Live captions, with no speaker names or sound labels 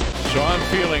So I'm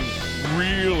feeling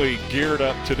really geared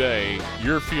up today.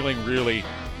 You're feeling really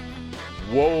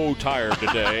tired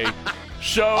today.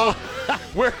 So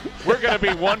we're going to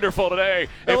be wonderful today.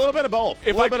 A little bit of both.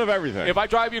 A little bit of everything. If I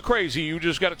drive you crazy, you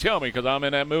just got to tell me because I'm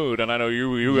in that mood, and I know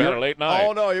you had a late night.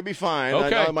 Oh, no, you'll be fine.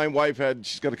 Okay. I know my wife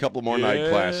she's got a couple more night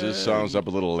classes, so I was up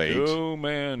a little late. Oh,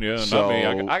 man, yeah, So-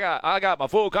 not me. I got my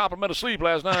full complement of sleep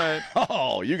last night.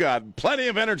 Oh, you got plenty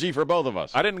of energy for both of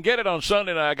us. I didn't get it on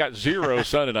Sunday night. I got zero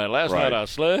Sunday night. Last Right. night I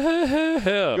slept.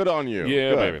 Good on you.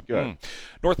 Yeah, Good, baby. Good.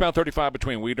 Northbound 35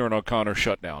 between Weeder and O'Connor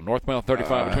shut down. Northbound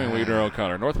 35 between Weeder and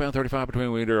O'Connor. Northbound 35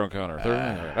 between Weeder and O'Connor.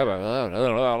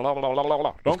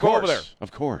 Don't go over there.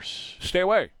 Of course. Stay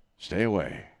away. Stay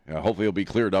away. Hopefully it'll be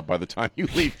cleared up by the time you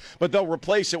leave. But they'll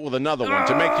replace it with another one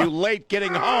to make you late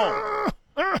getting home.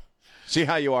 See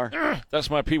how you are? That's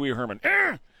my Pee Wee Herman.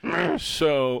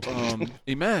 So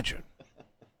imagine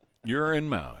you're in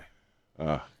Maui.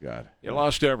 Oh, God. You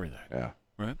lost everything. Yeah.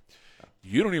 Right?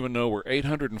 You don't even know where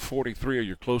 843 of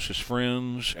your closest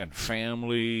friends and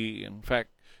family, in fact,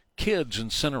 kids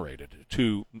incinerated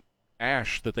to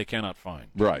ash that they cannot find.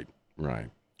 Right.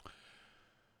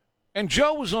 And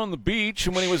Joe was on the beach,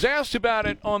 and when he was asked about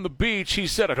it on the beach, he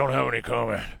said, I don't have any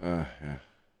comment. Yeah.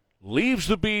 Leaves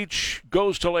the beach,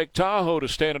 goes to Lake Tahoe to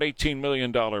stay in an $18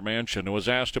 million mansion, and was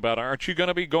asked about, aren't you going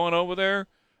to be going over there?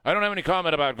 I don't have any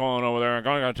comment about going over there. I'm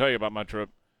going to tell you about my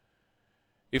trip.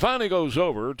 He finally goes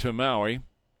over to Maui,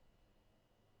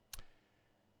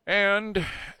 and,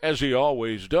 as he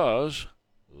always does,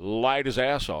 light his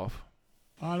ass off.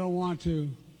 I don't want to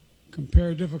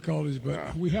compare difficulties,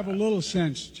 but we have a little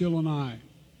sense, Jill and I,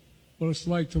 what it's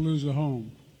like to lose a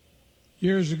home.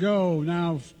 Years ago,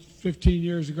 now 15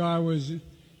 years ago, I was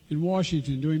in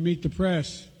Washington doing Meet the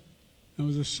Press. It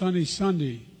was a sunny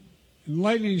Sunday, and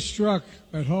lightning struck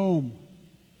at home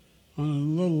on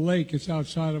a little lake. It's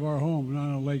outside of our home,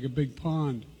 not a lake, a big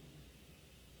pond,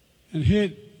 and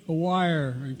hit a wire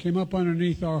and came up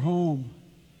underneath our home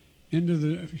into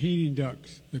the heating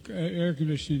ducts, the air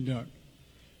conditioning duct.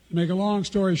 To make a long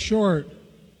story short,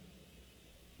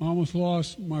 I almost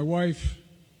lost my wife,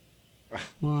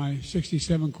 my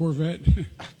 67 Corvette,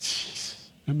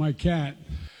 and my cat.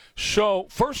 So,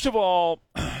 first of all,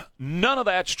 none of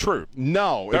that's true.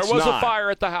 No, it's There was not. a fire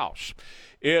at the house.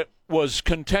 It was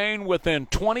contained within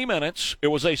 20 minutes. It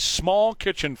was a small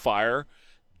kitchen fire.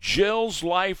 Jill's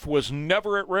life was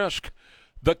never at risk.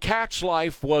 The cat's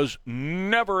life was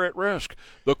never at risk.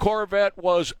 The Corvette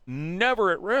was never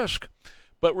at risk.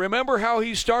 But remember how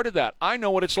he started that. I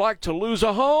know what it's like to lose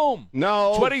a home. No,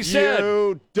 That's what he said.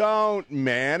 You don't,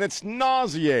 man. It's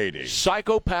nauseating.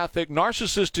 Psychopathic,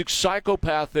 narcissistic,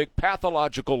 psychopathic,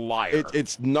 pathological liar.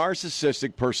 It's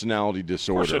narcissistic personality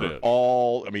disorder. Of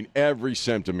course it is. Every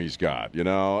symptom he's got,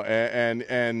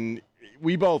 and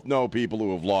we both know people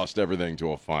who have lost everything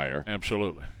to a fire.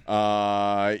 Absolutely.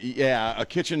 A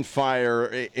kitchen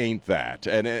fire ain't that.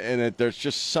 And there's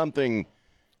just something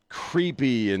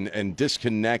creepy and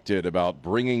disconnected about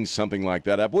bringing something like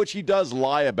that up, which he does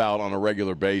lie about on a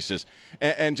regular basis.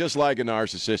 And just like a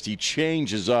narcissist, he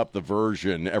changes up the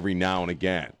version every now and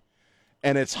again.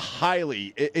 And it's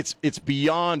it's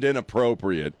beyond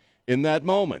inappropriate in that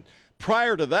moment.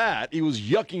 Prior to that, he was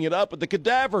yucking it up at the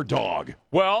cadaver dog.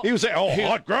 Well, he was saying,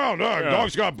 hot ground,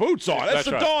 dog's got boots on. That's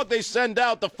the right. dog they send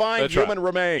out to find human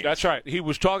remains. That's right. He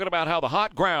was talking about how the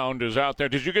hot ground is out there.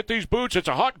 Did you get these boots? It's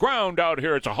a hot ground out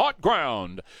here. It's a hot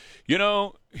ground.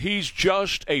 He's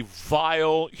just a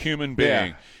vile human being.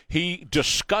 Yeah. He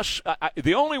disgusts.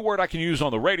 The only word I can use on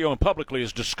the radio and publicly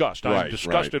is disgust. I'm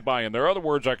disgusted by him. There are other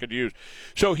words I could use.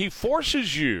 So he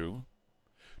forces you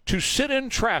to sit in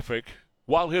traffic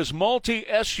while his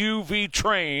multi-SUV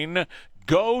train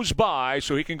goes by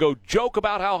so he can go joke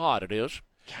about how hot it is.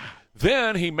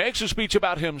 Then he makes a speech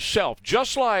about himself,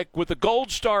 just like with the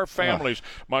Gold Star families.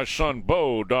 My son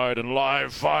Bo died in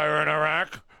live fire in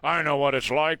Iraq. I know what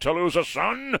it's like to lose a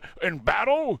son in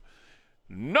battle.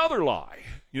 Another lie.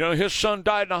 His son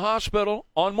died in a hospital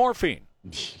on morphine.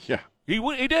 Yeah. He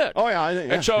did. Oh, yeah.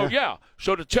 And so,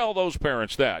 so to tell those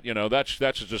parents that, that's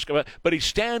just, but he's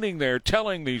standing there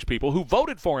telling these people who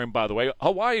voted for him, by the way,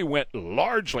 Hawaii went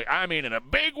largely, in a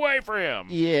big way for him.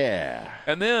 Yeah.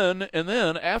 And then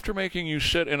after making you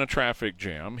sit in a traffic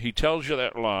jam, he tells you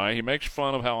that lie, he makes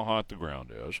fun of how hot the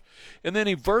ground is, and then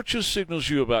he virtue signals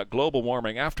you about global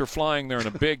warming after flying there in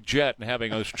a big jet and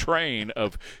having this train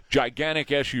of gigantic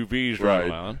SUVs run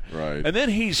around. Right. And then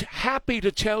he's happy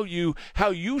to tell you how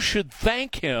you should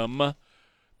thank him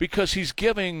because he's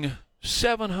giving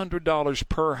 $700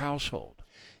 per household.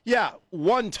 Yeah,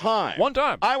 one time. One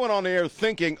time. I went on the air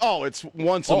thinking, it's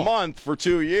once a month for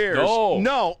 2 years.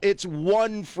 No, it's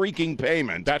one freaking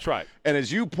payment. That's right. And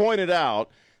as you pointed out,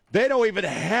 they don't even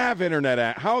have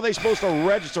internet. How are they supposed to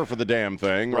register for the damn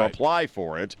thing or apply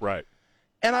for it? Right.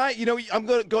 And I'm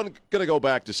going to go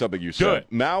back to something you said.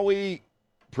 Good. Maui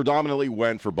predominantly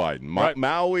went for Biden. Right.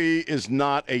 Maui is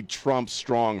not a Trump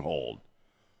stronghold.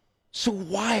 So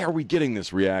why are we getting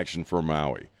this reaction for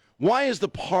Maui? Why is the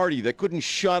party that couldn't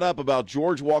shut up about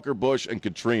George Walker Bush and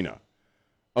Katrina,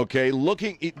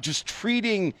 just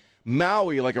treating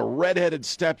Maui like a redheaded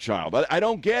stepchild? I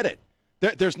don't get it.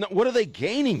 What are they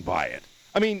gaining by it?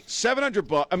 I mean,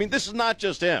 $700. I mean, this is not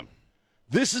just him.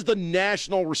 This is the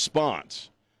national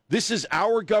response. This is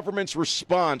our government's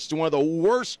response to one of the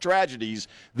worst tragedies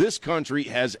this country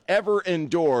has ever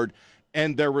endured,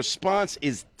 and their response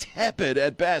is tepid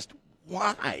at best.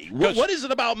 Why? What is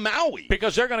it about Maui?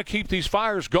 Because they're going to keep these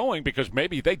fires going, because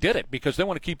maybe they did it because they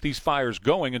want to keep these fires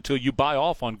going until you buy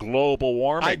off on global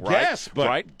warming. I guess,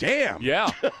 but damn.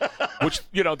 Yeah. Which,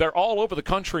 they're all over the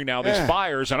country now, these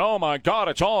fires, and oh my God,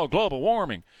 it's all global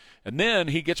warming. And then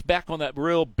he gets back on that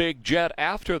real big jet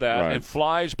after that and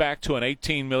flies back to an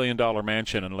 $18 million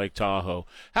mansion in Lake Tahoe.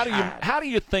 How do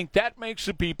you think that makes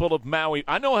the people of Maui?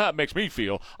 I know how it makes me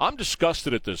feel. I'm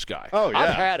disgusted at this guy. Oh, yeah.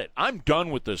 I've had it. I'm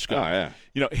done with this guy.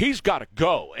 Oh, yeah. He's got to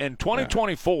go. And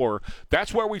 2024,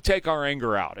 that's where we take our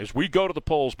anger out, as we go to the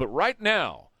polls. But right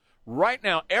now,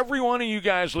 every one of you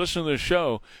guys listening to this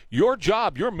show, your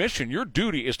job, your mission, your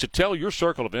duty is to tell your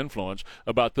circle of influence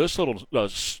about this little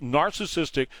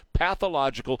narcissistic,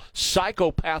 pathological,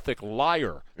 psychopathic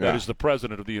liar that is the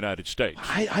President of the United States.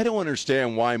 I don't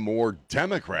understand why more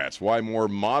Democrats, why more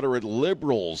moderate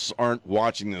liberals aren't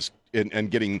watching this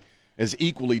and getting as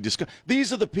equally discussed.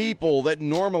 These are the people that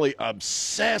normally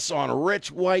obsess on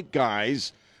rich white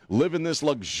guys living this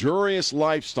luxurious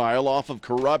lifestyle off of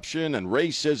corruption and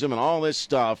racism and all this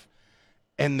stuff.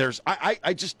 And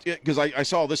because I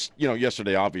saw this,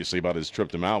 yesterday, obviously, about his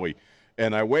trip to Maui,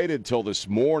 and I waited till this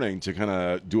morning to kind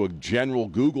of do a general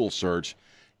Google search.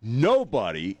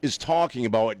 Nobody is talking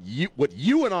about what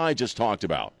you and I just talked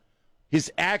about.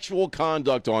 His actual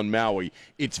conduct on Maui.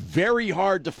 It's very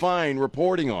hard to find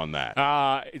reporting on that.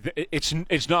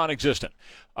 It's non-existent.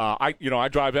 I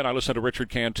drive in. I listen to Richard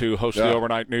Cantu, host of the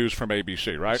Overnight News from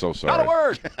ABC. Right? So sorry. Not a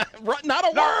word. Not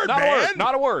a word, man.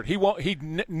 Not a word. He won't.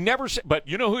 Never. But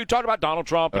you know who he talked about? Donald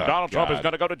Trump. And Donald Trump is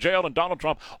going to go to jail. And Donald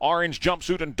Trump orange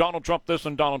jumpsuit. And Donald Trump this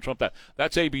and Donald Trump that.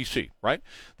 That's ABC, right?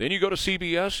 Then you go to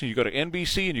CBS and you go to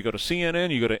NBC and you go to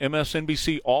CNN. You go to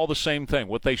MSNBC. All the same thing.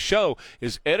 What they show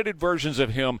is edited versions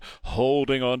of him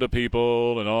holding on to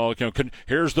people and all.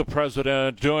 Here's the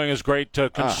president doing his great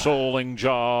consoling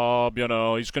job.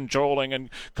 He's controlling and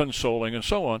consoling and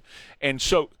so on. And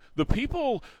so the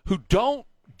people who don't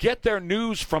get their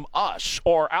news from us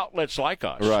or outlets like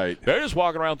us, they're just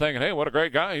walking around thinking, hey, what a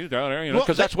great guy he's down there,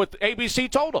 because that's what ABC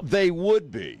told them. They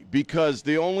would be, because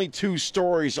the only two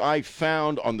stories I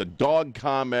found on the dog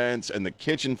comments and the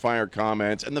kitchen fire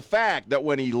comments, and the fact that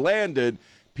when he landed,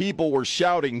 people were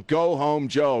shouting, "Go home,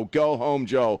 Joe! Go home,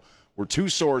 Joe!" were two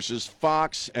sources,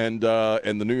 Fox and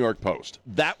the New York Post.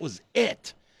 That was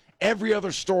it. Every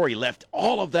other story left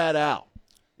all of that out.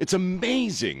 It's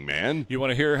amazing, man. You want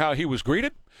to hear how he was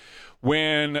greeted?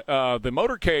 When the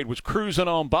motorcade was cruising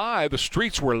on by, the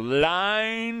streets were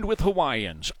lined with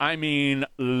Hawaiians. I mean,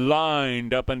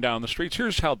 lined up and down the streets.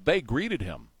 Here's how they greeted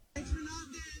him.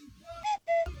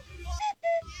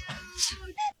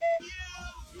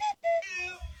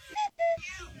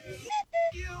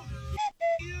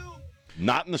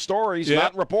 Not in the stories,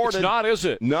 not reported. It's not, is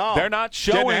it? No. They're not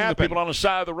showing the people on the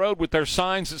side of the road with their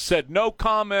signs that said, no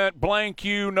comment, blank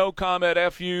you, no comment,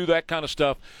 F you, that kind of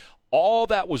stuff. All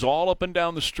that was all up and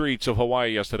down the streets of Hawaii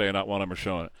yesterday, and not one of them are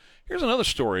showing it. Here's another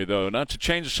story, though, not to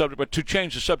change the subject, but to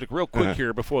change the subject real quick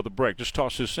here before the break. Just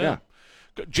toss this in. Yeah.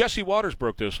 Jesse Waters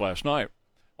broke this last night.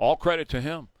 All credit to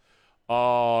him.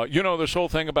 This whole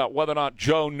thing about whether or not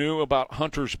Joe knew about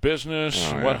Hunter's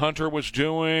business, what Hunter was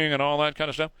doing, and all that kind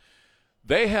of stuff.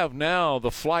 They have now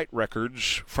the flight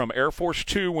records from Air Force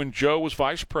Two when Joe was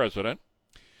vice president.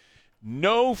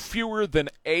 No fewer than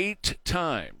 8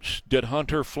 times did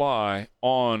Hunter fly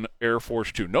on Air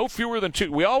Force Two. No fewer than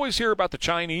 2. We always hear about the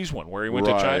Chinese one where he went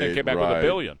to China and came back with $1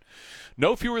 billion.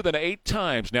 No fewer than 8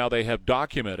 times now they have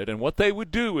documented. And what they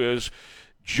would do is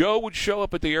Joe would show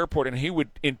up at the airport, and he would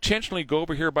intentionally go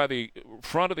over here by the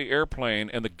front of the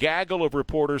airplane, and the gaggle of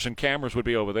reporters and cameras would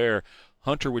be over there.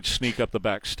 Hunter would sneak up the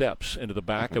back steps into the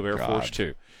back of Air Force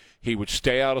Two. He would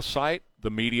stay out of sight.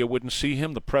 The media wouldn't see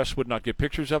him. The press would not get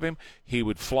pictures of him. He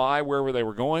would fly wherever they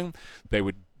were going. They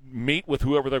would meet with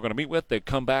whoever they're going to meet with. They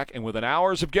come back, and within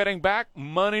hours of getting back,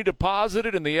 money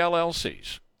deposited in the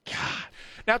LLCs. God.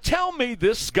 Now tell me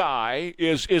this guy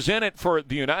is in it for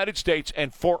the United States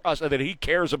and for us, and that he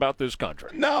cares about this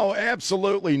country. No,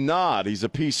 absolutely not. He's a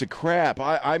piece of crap.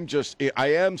 I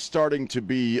am starting to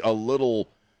be a little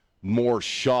more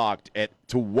shocked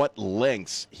to what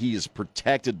lengths he is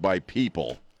protected by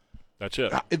people. That's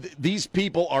it. These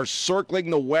people are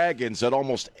circling the wagons at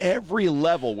almost every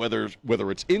level, whether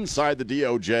it's inside the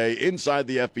DOJ, inside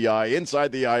the FBI,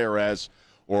 inside the IRS,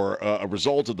 or a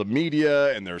result of the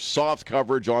media and their soft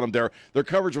coverage on him. Their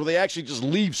coverage where they actually just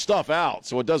leave stuff out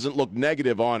so it doesn't look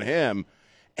negative on him.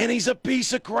 And he's a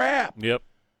piece of crap. Yep.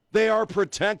 They are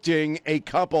protecting a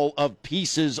couple of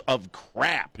pieces of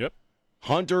crap. Yep.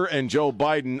 Hunter and Joe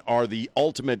Biden are the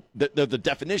ultimate, they're the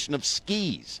definition of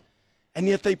skis. And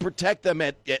yet they protect them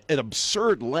at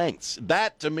absurd lengths.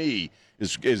 That, to me,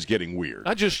 is getting weird.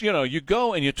 I just, you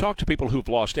go and you talk to people who've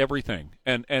lost everything,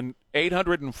 and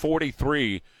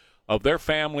 843 of their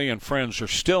family and friends are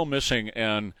still missing,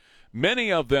 and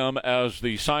many of them, as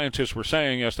the scientists were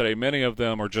saying yesterday, many of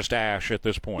them are just ash at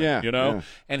this point. Yeah.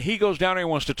 And he goes down there and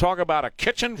wants to talk about a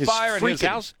kitchen fire in his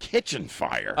house. Kitchen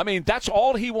fire. I mean, that's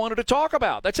all he wanted to talk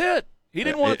about. That's it. He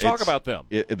didn't want to talk about them.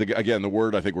 Again, the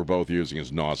word I think we're both using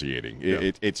is nauseating.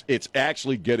 Yeah. It's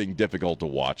actually getting difficult to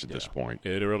watch at this point.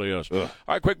 It really is. Ugh. All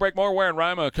right, quick break. More Ware and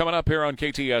Rima coming up here on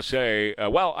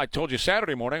KTSA. Well, I told you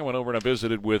Saturday morning I went over and I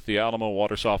visited with the Alamo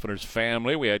Water Softeners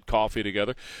family. We had coffee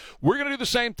together. We're going to do the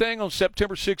same thing on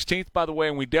September 16th, by the way,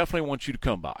 and we definitely want you to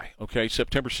come by. Okay,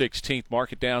 September 16th.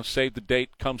 Mark it down. Save the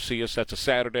date. Come see us. That's a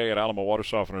Saturday at Alamo Water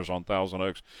Softeners on Thousand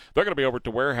Oaks. They're going to be over at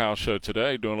the warehouse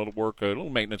today doing a little work, a little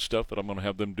maintenance stuff that I'm going to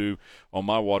have them do on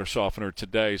my water softener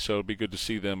today, so it'll be good to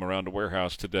see them around the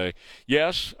warehouse today.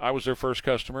 Yes, I was their first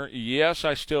customer. Yes,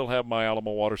 I still have my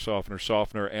Alamo water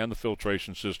softener and the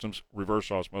filtration systems, reverse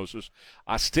osmosis.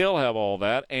 I still have all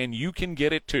that, and you can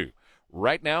get it too.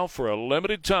 Right now, for a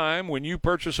limited time, when you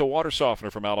purchase a water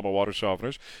softener from Alamo Water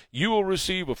Softeners, you will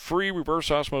receive a free reverse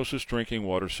osmosis drinking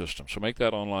water system. So make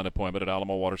that online appointment at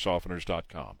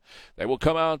alamowatersofteners.com. They will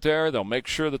come out there. They'll make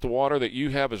sure that the water that you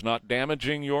have is not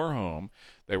damaging your home.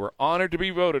 They were honored to be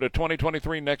voted a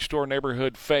 2023 Nextdoor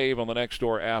Neighborhood Fave on the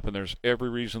Nextdoor app, and there's every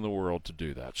reason in the world to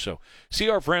do that. So see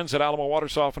our friends at Alamo Water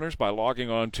Softeners by logging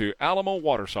on to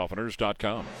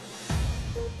alamowatersofteners.com.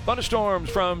 Thunderstorms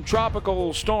from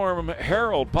Tropical Storm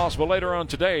Harold possible later on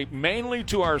today, mainly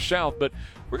to our south, but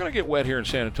we're going to get wet here in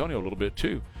San Antonio a little bit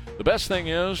too. The best thing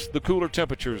is the cooler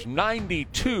temperatures,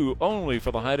 92 only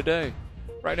for the high today.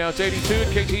 Right now it's 82 at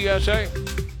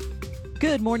KTSA.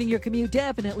 Good morning. Your commute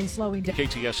definitely slowing down.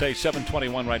 KTSA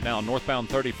 721 right now, northbound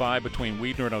 35 between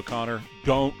Weidner and O'Connor.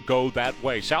 Don't go that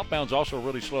way. Southbound's also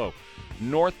really slow.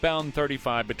 Northbound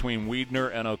 35 between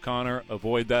Weidner and O'Connor.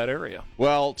 Avoid that area.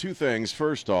 Well, two things.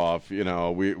 First off,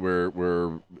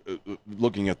 we're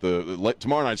looking at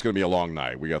tomorrow night's going to be a long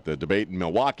night. We got the debate in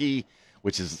Milwaukee,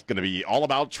 which is going to be all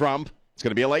about Trump. It's going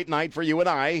to be a late night for you and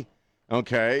I.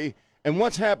 Okay. And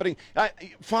what's happening?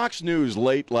 Fox News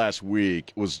late last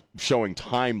week was showing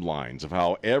timelines of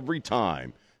how every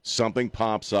time something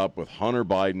pops up with Hunter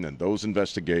Biden and those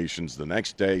investigations, the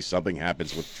next day something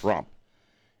happens with Trump.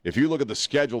 If you look at the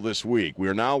schedule this week, we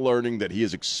are now learning that he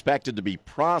is expected to be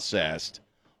processed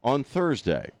on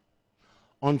Thursday.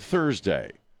 On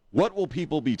Thursday. What will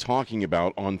people be talking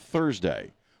about on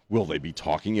Thursday? Will they be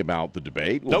talking about the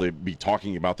debate? Will they be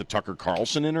talking about the Tucker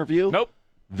Carlson interview? Nope.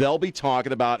 They'll be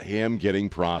talking about him getting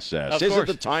processed. Isn't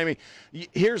the timing?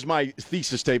 Here's my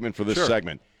thesis statement for this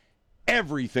segment.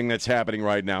 Everything that's happening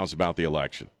right now is about the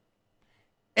election.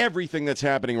 Everything that's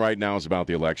happening right now is about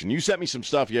the election. You sent me some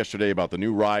stuff yesterday about the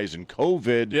new rise in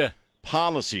COVID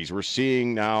policies. We're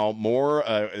seeing now more.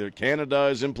 Canada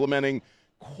is implementing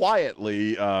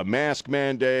quietly mask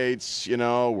mandates.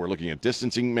 We're looking at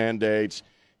distancing mandates.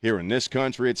 Here in this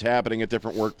country, it's happening at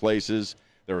different workplaces.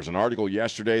 There was an article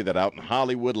yesterday that out in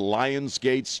Hollywood,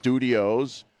 Lionsgate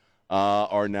Studios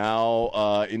are now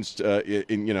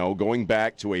going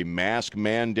back to a mask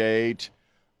mandate.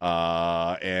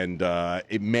 And a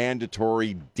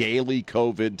mandatory daily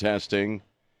COVID testing.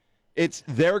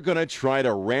 They're going to try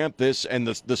to ramp this, and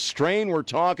the strain we're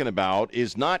talking about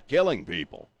is not killing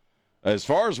people. As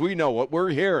far as we know, what we're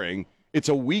hearing, it's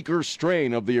a weaker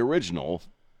strain of the original,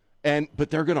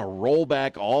 but they're going to roll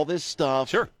back all this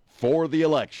stuff for the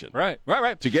election. Right.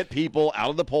 To get people out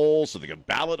of the polls so they can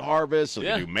ballot harvest, so they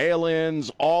can do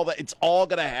mail-ins, all that. It's all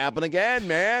going to happen again,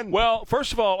 man. Well,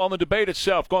 first of all, on the debate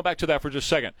itself, going back to that for just a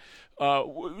second,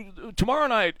 tomorrow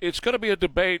night it's going to be a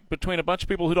debate between a bunch of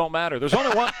people who don't matter. There's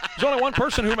only one. There's only one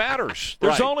person who matters.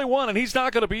 There's only one, and he's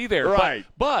not going to be there. Right.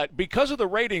 But because of the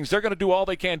ratings, they're going to do all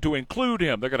they can to include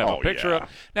him. They're going to have a picture of.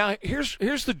 Now,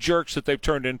 here's the jerks that they've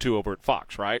turned into over at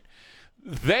Fox, right?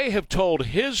 They have told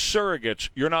his surrogates,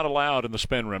 you're not allowed in the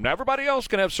spin room. Now, everybody else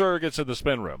can have surrogates in the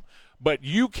spin room, but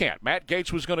you can't. Matt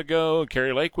Gaetz was going to go.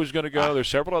 Carrie Lake was going to go. There's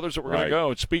several others that were going to go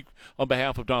and speak on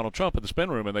behalf of Donald Trump in the spin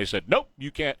room, and they said, nope,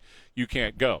 you can't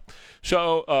go.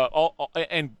 So,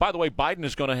 and by the way, Biden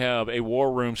is going to have a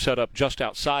war room set up just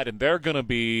outside, and they're going to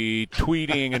be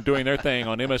tweeting and doing their thing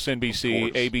on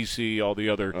MSNBC, ABC, all the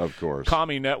other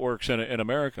commie networks in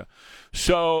America.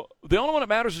 So the only one that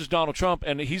matters is Donald Trump,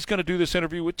 and he's going to do this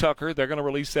interview with Tucker. They're going to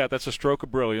release that. That's a stroke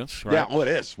of brilliance, right? Yeah, well, it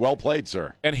is. Well played,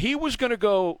 sir. And he was going to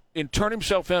go and turn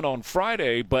himself in on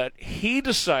Friday, but he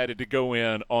decided to go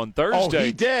in on Thursday. Oh,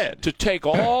 he did? To take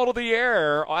all of the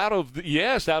air out of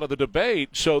the debate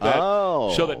so that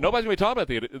nobody's going to be talking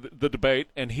about the debate,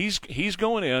 and he's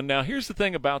going in. Now, here's the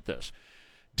thing about this.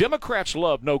 Democrats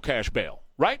love no cash bail.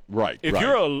 Right.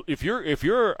 If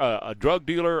you're a drug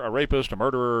dealer, a rapist, a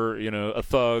murderer, a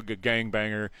thug, a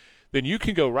gangbanger, then you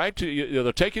can go right to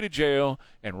they'll take you to jail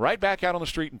and right back out on the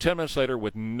street, and 10 minutes later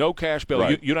with no cash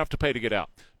bail, you don't have to pay to get out.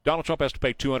 Donald Trump has to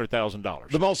pay $200,000.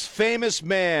 The most famous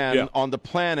man on the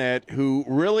planet who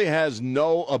really has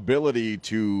no ability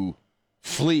to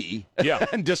flee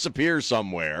and disappear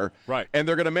somewhere. Right. And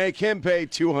they're going to make him pay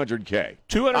 $200K.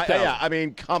 $200,000. I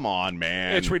mean, come on,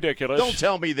 man. It's ridiculous. Don't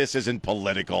tell me this isn't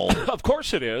political. Of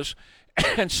course it is.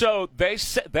 And so they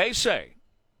say,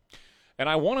 and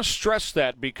I want to stress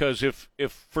that because if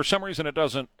for some reason it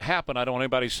doesn't happen, I don't want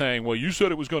anybody saying, well, you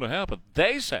said it was going to happen.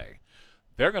 They say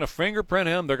they're going to fingerprint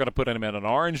him. They're going to put him in an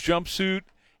orange jumpsuit,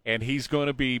 and he's going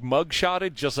to be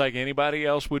mugshotted just like anybody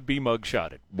else would be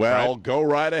mugshotted. Well, go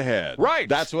right ahead. Right.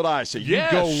 That's what I say.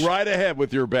 Yes. You go right ahead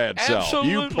with your bad self.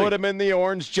 Absolutely. You put him in the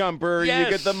orange jumper. Yes.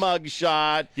 You get the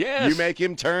mugshot. Yes. You make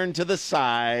him turn to the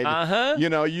side. Uh-huh.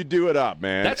 You do it up,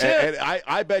 man. That's it. And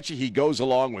I bet you he goes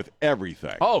along with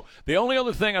everything. Oh, the only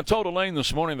other thing I told Elaine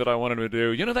this morning that I wanted him to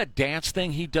do, you know that dance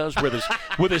thing he does with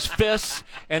his fists,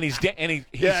 and he's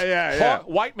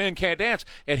white men can't dance,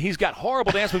 and he's got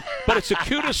horrible dance moves, but it's the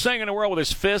cutest thing in the world with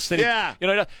his fists.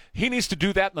 And he needs to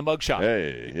do that in the mugshot.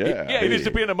 Hey, he needs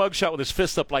to be in a mugshot with his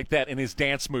fists up like that in his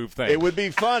dance move thing. It would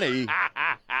be funny,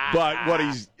 but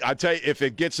I tell you, if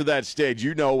it gets to that stage,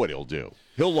 you know what he'll do.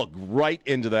 He'll look right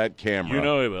into that camera. You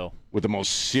know he will. With the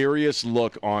most serious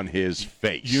look on his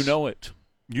face. You know it.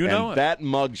 That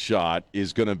mugshot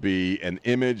is going to be an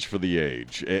image for the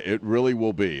age. It really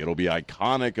will be. It'll be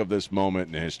iconic of this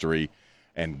moment in history.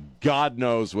 And God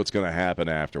knows what's going to happen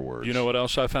afterwards. You know what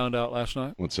else I found out last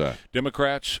night? What's that?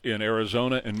 Democrats in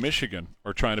Arizona and Michigan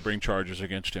are trying to bring charges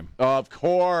against him. Of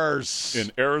course.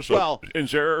 In Arizona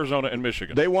and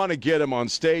Michigan. They want to get him on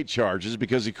state charges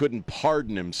because he couldn't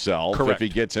pardon himself if he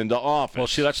gets into office. Well,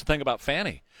 see, that's the thing about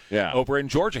Fannie. Yeah. Over in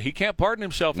Georgia. He can't pardon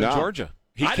himself in Georgia.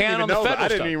 He can on the federal stuff. I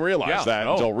didn't even realize that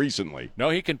until recently. No,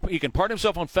 he can pardon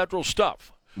himself on federal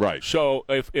stuff. Right. So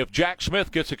if Jack Smith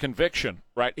gets a conviction,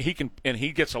 right, he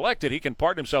gets elected, he can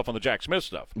pardon himself on the Jack Smith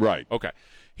stuff. Right. Okay.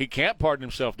 He can't pardon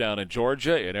himself down in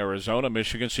Georgia, in Arizona,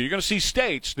 Michigan. So you're going to see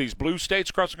states, these blue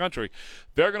states across the country,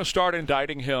 they're going to start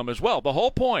indicting him as well. The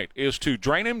whole point is to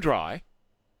drain him dry.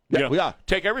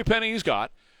 Take every penny he's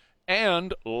got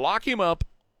and lock him up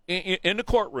in the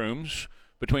courtrooms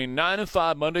between 9 and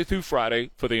 5 Monday through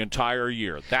Friday for the entire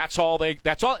year. That's all. They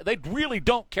really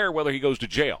don't care whether he goes to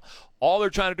jail. All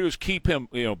they're trying to do is keep him,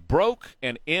 broke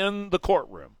and in the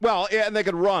courtroom. Well, yeah, and they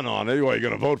could run on it. What, are you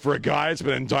going to vote for a guy that's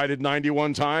been indicted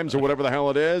 91 times or whatever the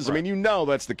hell it is? Right. I mean,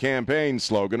 that's the campaign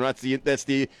slogan. That's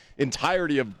the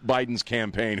entirety of Biden's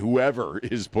campaign, whoever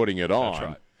is putting it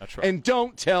on. That's right. And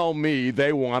don't tell me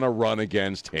they want to run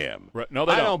against him. Right. No,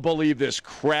 they don't. I don't believe this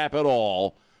crap at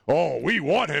all. Oh, we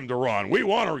want him to run. We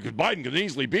want him because Biden can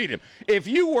easily beat him. If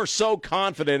you were so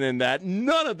confident in that,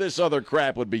 none of this other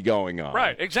crap would be going on.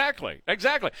 Right, exactly.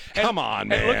 Come on,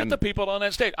 man. And look at the people on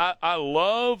that stage. I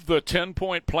love the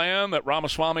 10-point plan that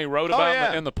Ramaswamy wrote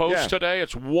about in the Post today.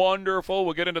 It's wonderful.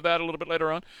 We'll get into that a little bit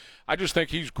later on. I just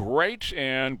think he's great,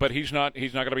 but he's not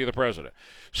going to be the president.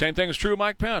 Same thing is true of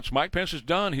Mike Pence. Mike Pence is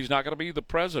done. He's not going to be the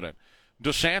president.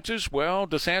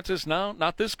 DeSantis, no,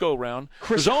 not this go-round.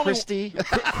 Chris Christie.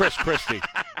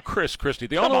 Chris Christie.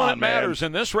 The only one that matters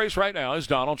in this race right now is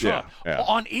Donald Trump. Yeah.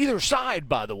 On either side,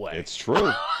 by the way. It's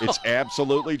true. It's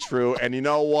absolutely true. And you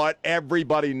know what?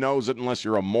 Everybody knows it unless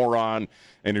you're a moron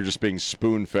and you're just being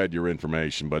spoon-fed your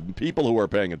information. But people who are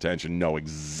paying attention know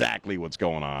exactly what's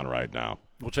going on right now.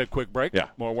 We'll take a quick break. Yeah.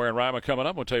 More Ware and Rima coming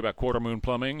up. We'll tell you about Quarter Moon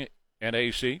Plumbing and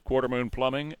AC. Quarter Moon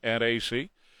Plumbing and AC.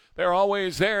 They're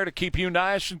always there to keep you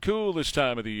nice and cool this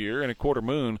time of the year. And at Quarter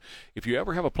Moon, if you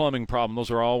ever have a plumbing problem,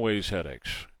 those are always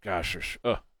headaches. Gosh, there's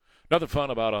nothing fun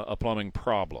about a plumbing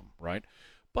problem, right?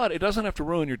 But it doesn't have to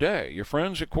ruin your day. Your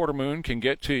friends at Quarter Moon can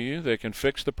get to you. They can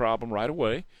fix the problem right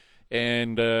away.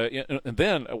 And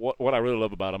then what I really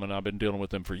love about them, and I've been dealing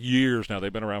with them for years now,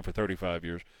 they've been around for 35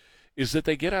 years, is that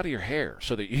they get out of your hair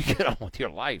so that you get on with your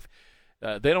life.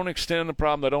 They don't extend the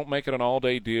problem. They don't make it an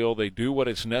all-day deal. They do what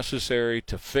is necessary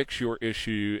to fix your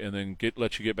issue and then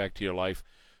let you get back to your life.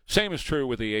 Same is true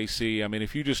with the AC. I mean,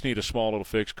 if you just need a small little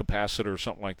fix, capacitor or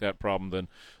something like that problem, then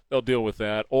they'll deal with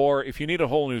that. Or if you need a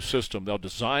whole new system, they'll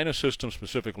design a system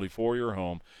specifically for your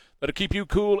home that'll keep you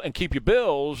cool and keep your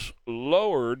bills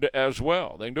lowered as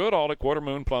well. They can do it all at Quarter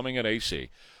Moon Plumbing and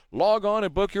AC. Log on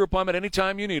and book your appointment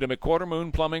anytime you need them at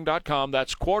quartermoonplumbing.com.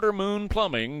 That's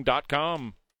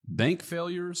quartermoonplumbing.com. Bank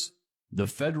failures, the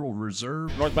Federal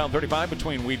Reserve. Northbound 35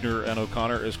 between Weidner and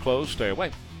O'Connor is closed. Stay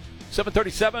away.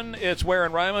 7:37, it's Ware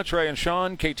and Rima, Trey and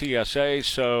Sean, KTSA.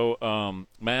 So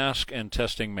mask and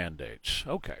testing mandates.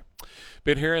 Okay.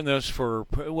 Been hearing this for,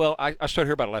 well, I started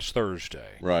hearing about it last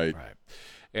Thursday. Right.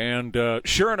 And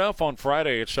sure enough, on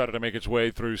Friday, it started to make its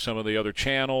way through some of the other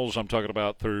channels. I'm talking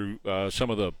about through some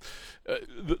of the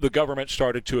government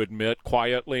started to admit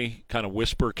quietly, kind of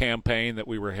whisper campaign, that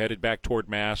we were headed back toward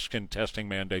masks and testing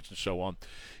mandates and so on.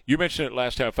 You mentioned it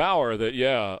last half hour that,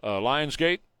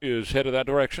 Lionsgate is headed that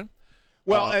direction.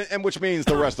 Well, and which means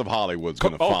the rest of Hollywood's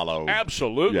going to follow.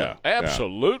 Absolutely. Yeah,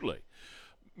 absolutely.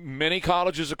 Yeah. Many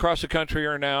colleges across the country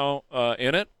are now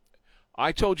in it.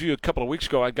 I told you a couple of weeks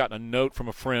ago I'd gotten a note from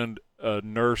a friend, a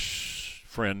nurse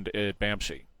friend at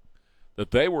BAMC,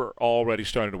 that they were already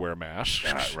starting to wear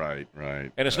masks. Right.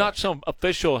 And it's not some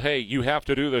official, hey, you have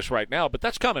to do this right now, but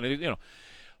that's coming. You know,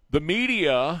 the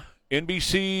media,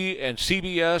 NBC and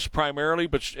CBS primarily,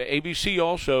 but ABC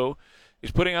also, is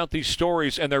putting out these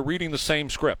stories, and they're reading the same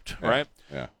script, right?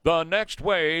 Yeah. The next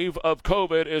wave of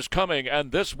COVID is coming,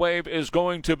 and this wave is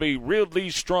going to be really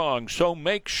strong, so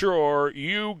make sure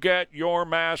you get your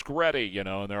mask ready,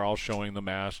 and they're all showing the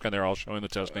mask, and they're all showing the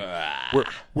testing.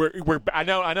 I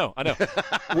know.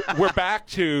 We're back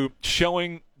to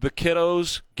showing the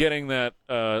kiddos getting that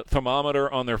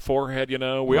thermometer on their forehead,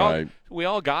 We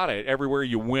all got it everywhere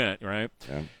you went, right?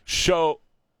 Yeah. So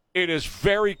it is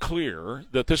very clear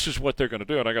that this is what they're going to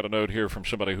do. And I got a note here from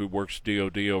somebody who works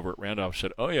DOD over at Randolph,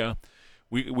 said, oh, yeah,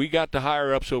 we got the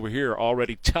higher-ups over here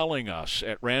already telling us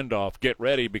at Randolph, get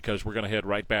ready because we're going to head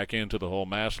right back into the whole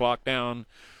mass lockdown,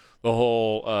 the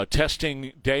whole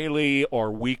testing daily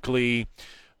or weekly,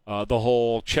 the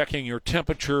whole checking your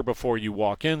temperature before you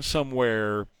walk in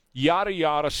somewhere, yada,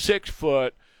 yada, 6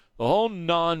 foot, the whole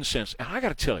nonsense. And I got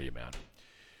to tell you, man,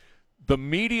 the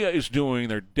media is doing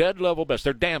their dead-level best,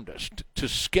 their damnedest, to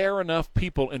scare enough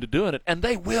people into doing it, and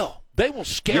they will. They will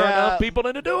scare enough people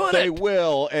into doing it. They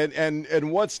will,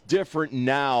 and what's different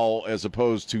now as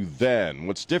opposed to then?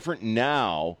 What's different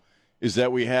now is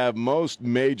that we have most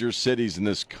major cities in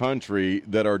this country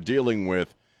that are dealing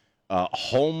with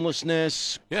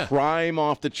homelessness, crime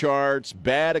off the charts,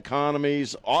 bad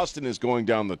economies. Austin is going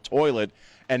down the toilet,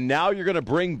 and now you're going to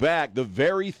bring back the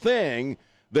very thing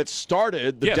that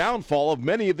started the downfall of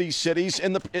many of these cities,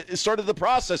 and it started the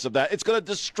process of that. It's going to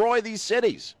destroy these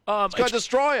cities. It's going to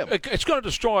destroy them. It's going to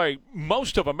destroy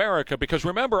most of America because,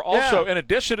 remember, also, in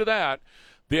addition to that,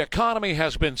 the economy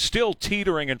has been still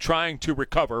teetering and trying to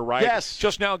recover, right? Yes.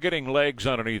 Just now getting legs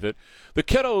underneath it. The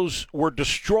kiddos were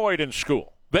destroyed in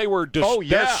school. They were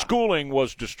their schooling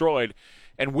was destroyed.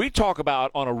 And we talk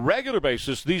about, on a regular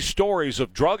basis, these stories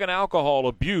of drug and alcohol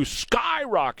abuse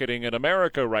skyrocketing in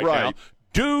America right now,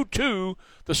 due to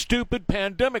the stupid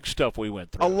pandemic stuff we went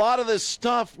through. A lot of this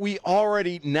stuff we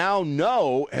already now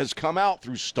know has come out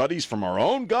through studies from our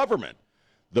own government.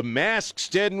 The masks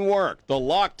didn't work. The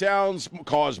lockdowns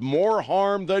caused more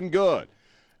harm than good.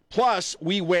 Plus,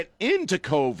 we went into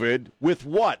COVID with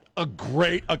what? A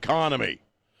great economy.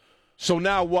 So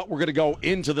now what? We're going to go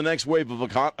into the next wave of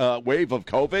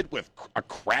COVID with a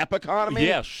crap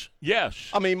economy?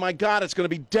 Yes. I mean, my God, it's going to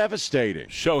be devastating.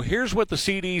 So here's what the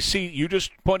CDC, you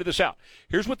just pointed this out.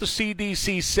 Here's what the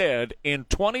CDC said in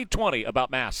 2020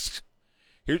 about masks.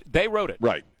 They wrote it.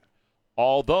 Right.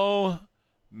 Although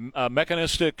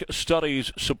mechanistic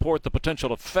studies support the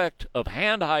potential effect of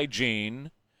hand hygiene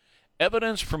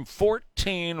evidence from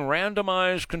 14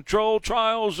 randomized controlled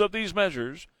trials of these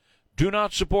measures do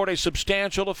not support a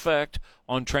substantial effect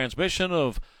on transmission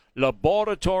of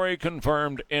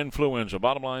laboratory-confirmed influenza.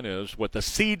 Bottom line is, what the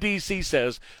CDC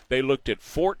says, they looked at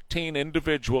 14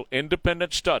 individual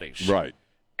independent studies. Right.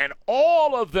 And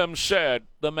all of them said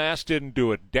the mask didn't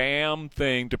do a damn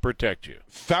thing to protect you.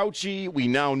 Fauci, we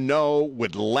now know,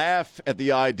 would laugh at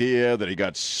the idea that he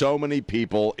got so many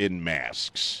people in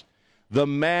masks. The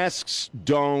masks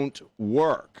don't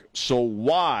work. So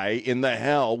why in the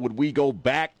hell would we go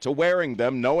back to wearing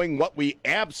them knowing what we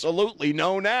absolutely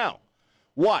know now?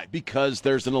 Why? Because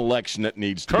there's an election that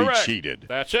needs to Correct. be cheated.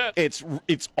 That's it.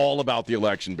 It's all about the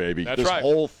election, baby. That's this right.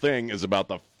 whole thing is about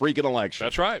the freaking election.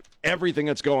 That's right. Everything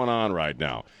that's going on right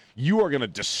now. You are going to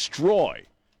destroy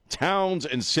towns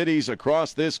and cities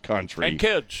across this country. And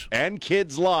kids. And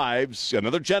kids' lives.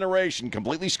 Another generation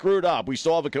completely screwed up. We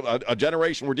still have a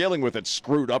generation we're dealing with that's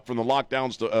screwed up from the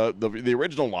lockdowns to the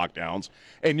original lockdowns.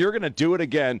 And you're going to do it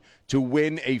again to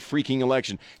win a freaking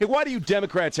election. Hey, why do you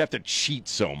Democrats have to cheat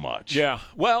so much? Yeah.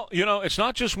 Well, it's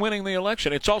not just winning the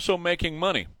election. It's also making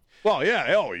money. Well,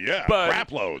 yeah. Oh, yeah. But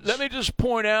crap loads. Let me just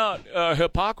point out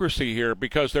hypocrisy here,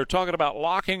 because they're talking about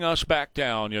locking us back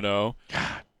down, God.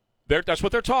 That's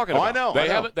what they're talking about. I know.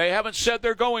 They haven't said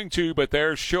they're going to, but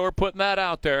they're sure putting that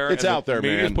out there. It's out there, man.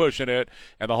 The media's pushing it,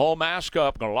 and the whole mask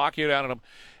up, going to lock you down.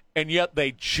 And yet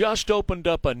they just opened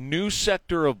up a new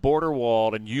sector of border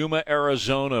wall in Yuma,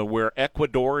 Arizona, where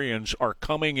Ecuadorians are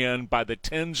coming in by the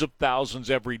tens of thousands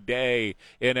every day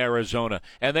in Arizona.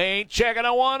 And they ain't checking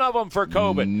a one of them for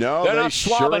COVID. No, they're they not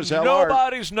sure swabbing as hell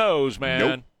nobody's nose, man.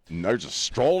 Nope. They're just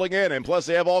strolling in, and plus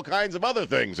they have all kinds of other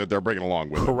things that they're bringing along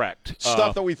with them. Correct.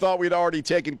 Stuff that we thought we'd already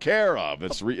taken care of.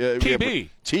 It's TB.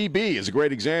 TB is a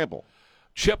great example.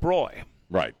 Chip Roy.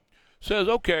 Right. Says,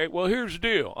 okay, well, here's the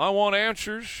deal. I want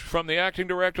answers from the acting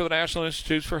director of the National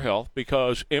Institutes for Health,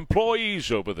 because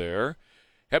employees over there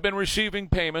have been receiving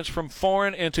payments from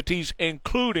foreign entities,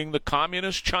 including the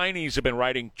communist Chinese have been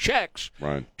writing checks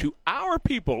to our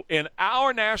people in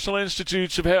our National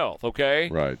Institutes of Health, okay?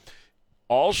 Right.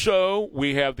 Also,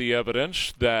 we have the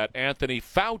evidence that Anthony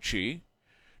Fauci,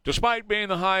 despite being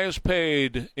the highest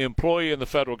paid employee in the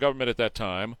federal government at that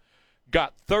time,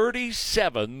 got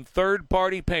 37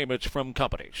 third-party payments from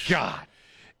companies. God.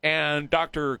 And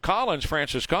Dr. Collins,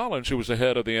 Francis Collins, who was the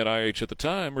head of the NIH at the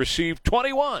time, received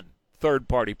 21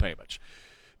 third-party payments.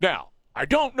 Now, I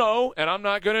don't know, and I'm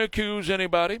not going to accuse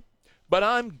anybody, but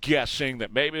I'm guessing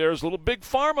that maybe there's a little big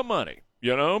pharma money.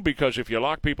 Because if you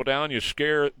lock people down, you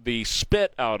scare the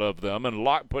spit out of them and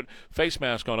put face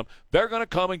mask on them, they're going to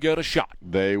come and get a shot.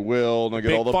 They will. They'll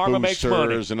get all the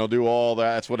boosters, and they'll do all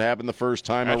that. That's what happened the first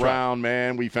time around,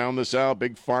 man. We found this out.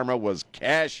 Big Pharma was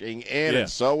cashing in, and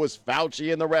so was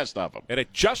Fauci and the rest of them. And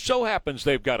it just so happens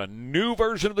they've got a new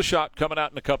version of the shot coming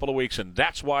out in a couple of weeks, and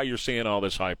that's why you're seeing all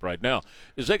this hype right now,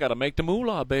 is they got to make the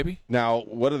moolah, baby. Now,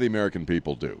 what do the American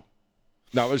people do?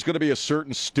 Now, there's going to be a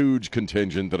certain stooge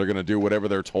contingent that are going to do whatever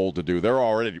they're told to do. They're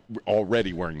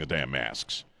already wearing the damn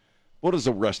masks. What does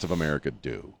the rest of America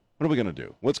do? What are we going to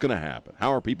do? What's going to happen?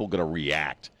 How are people going to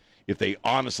react if they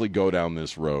honestly go down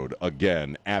this road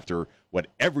again after what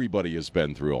everybody has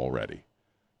been through already?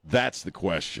 That's the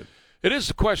question. It is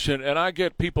the question, and I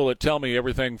get people that tell me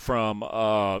everything from,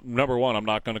 number one, I'm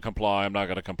not going to comply, I'm not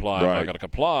going to comply, I'm not going to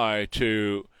comply,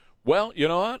 to, well, you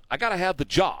know what? I got to have the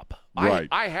job. Right.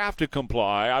 I have to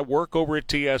comply. I work over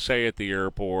at TSA at the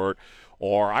airport,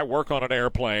 or I work on an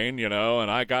airplane,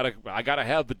 and I gotta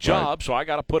have the job, so I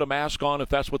got to put a mask on if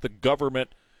that's what the government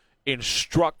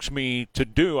instructs me to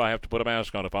do. I have to put a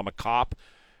mask on. If I'm a cop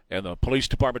and the police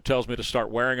department tells me to start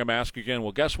wearing a mask again,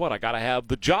 well, guess what? I got to have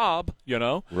the job,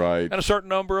 Right. And a certain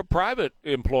number of private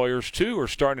employers, too, are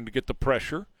starting to get the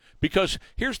pressure, because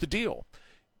here's the deal.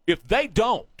 If they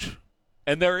don't,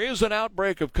 and there is an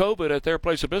outbreak of COVID at their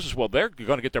place of business, well, they're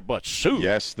going to get their butts sued.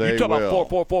 Yes, they will. You talk about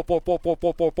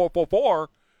 444,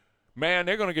 man,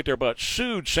 they're going to get their butts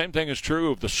sued. Same thing is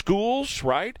true of the schools,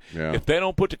 right? Yeah. If they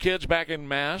don't put the kids back in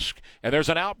masks, and there's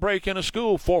an outbreak in a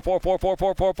school,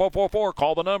 444,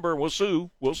 call the number, we'll sue.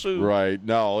 Right.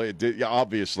 No,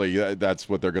 obviously that's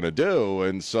what they're going to do,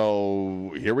 and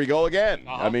so here we go again.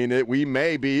 I mean, we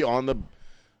may be on the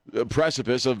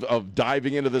precipice of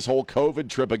diving into this whole COVID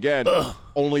trip again.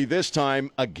 Only this time,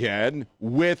 again,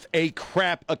 with a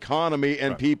crap economy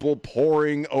and people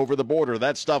pouring over the border.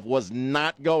 That stuff was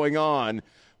not going on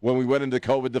when we went into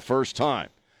COVID the first time.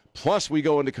 Plus, we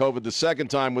go into COVID the second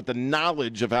time with the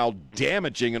knowledge of how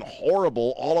damaging and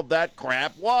horrible all of that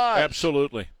crap was.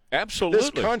 Absolutely. Absolutely.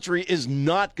 This country is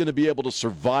not going to be able to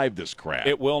survive this crap.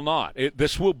 It will not.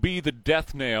 This will be the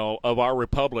death knell of our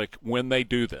republic when they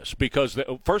do this. Because,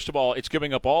 first of all, it's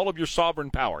giving up all of your sovereign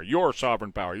power,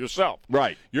 yourself.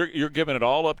 Right. You're giving it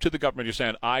all up to the government. You're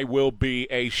saying, I will be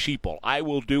a sheeple. I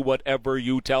will do whatever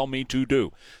you tell me to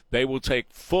do. They will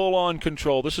take full-on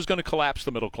control. This is going to collapse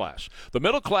the middle class. The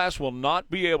middle class will not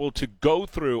be able to go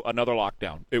through another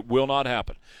lockdown. It will not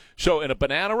happen. So in a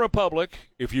banana republic,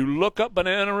 if you look up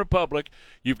Banana Republic,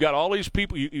 you've got all these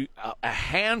people, a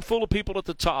handful of people at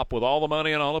the top with all the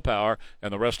money and all the power,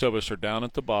 and the rest of us are down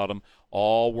at the bottom,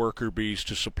 all worker bees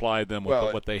to supply them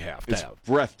with what they have to have. It's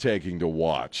breathtaking to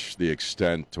watch the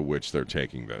extent to which they're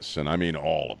taking this, and I mean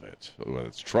all of it. Whether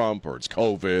it's Trump or it's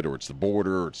COVID or it's the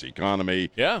border or it's the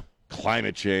economy,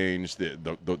 climate change, the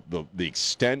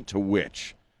extent to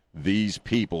which these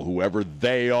people, whoever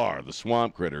they are, the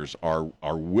swamp critters, are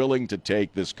willing to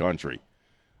take this country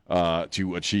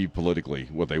to achieve politically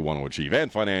what they want to achieve and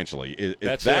financially.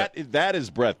 That is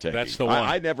breathtaking. That's the one.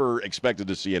 I never expected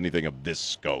to see anything of this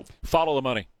scope. Follow the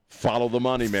money. Follow the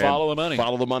money, man. Follow the money.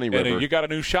 Follow the money, River. And you got a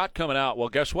new shot coming out. Well,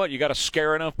 guess what? You got to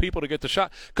scare enough people to get the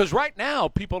shot. Because right now,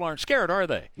 people aren't scared, are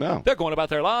they? No. They're going about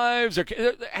their lives.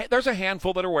 There's a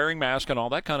handful that are wearing masks and all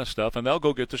that kind of stuff, and they'll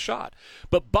go get the shot.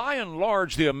 But by and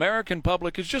large, the American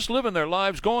public is just living their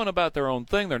lives, going about their own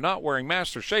thing. They're not wearing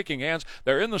masks. They're shaking hands.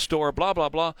 They're in the store, blah, blah,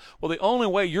 blah. Well, the only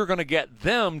way you're going to get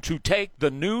them to take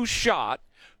the new shot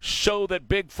so that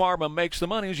Big Pharma makes the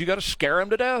money is you got to scare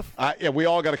them to death. We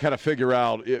all got to kind of figure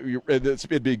out.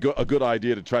 It'd be a good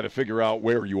idea to try to figure out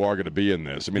where you are going to be in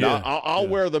this. I mean, I'll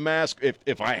wear the mask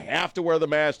if I have to wear the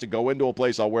mask to go into a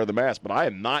place. I'll wear the mask, but I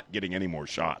am not getting any more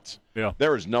shots. Yeah,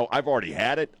 there is no. I've already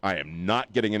had it. I am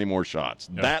not getting any more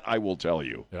shots. Yeah. That I will tell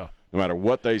you. Yeah, no matter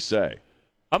what they say.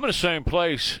 I'm in the same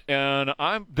place, and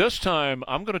this time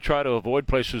I'm going to try to avoid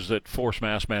places that force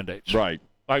mask mandates. Right.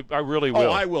 I really will. Oh,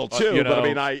 I will too. But I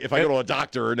mean, if I go to a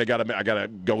doctor and I gotta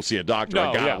go see a doctor,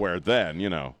 I gotta wear it then.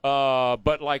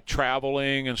 But like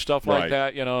traveling and stuff like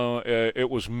that, it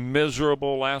was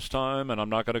miserable last time, and I'm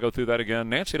not going to go through that again.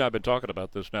 Nancy and I have been talking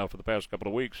about this now for the past couple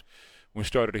of weeks. We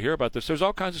started to hear about this. There's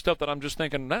all kinds of stuff that I'm just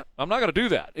thinking, nah, I'm not going to do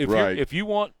that. If you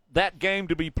want that game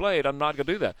to be played, I'm not going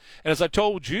to do that. And as I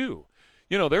told you,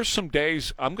 there's some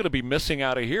days I'm going to be missing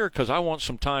out of here because I want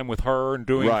some time with her and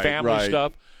doing family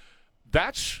stuff.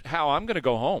 That's how I'm going to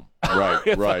go home.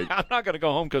 Right. I'm not going to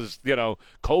go home because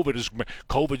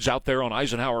COVID's out there on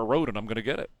Eisenhower Road, and I'm going to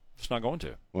get it. It's not going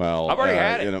to. Well, I've already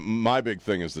had it. My big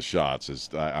thing is the shots.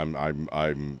 I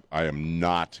am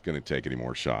not going to take any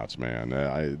more shots, man.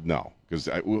 No, because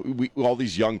we all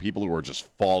these young people who are just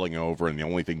falling over, and the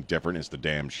only thing different is the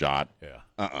damn shot.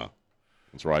 Yeah.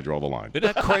 That's where I draw the line. Isn't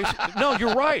that crazy? No,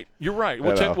 you're right. You're right.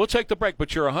 We'll take the break,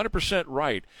 but you're 100%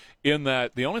 right in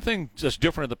that the only thing that's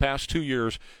different in the past 2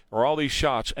 years are all these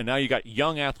shots, and now you got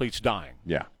young athletes dying.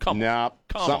 Yeah.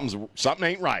 Something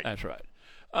ain't right. That's right.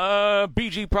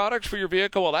 BG products for your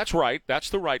vehicle. Well, that's right. That's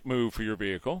the right move for your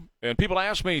vehicle. And people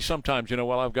ask me sometimes,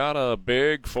 well, I've got a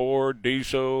big Ford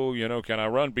diesel, can I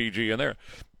run BG in there?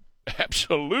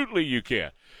 Absolutely you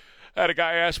can. I had a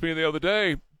guy ask me the other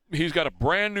day, he's got a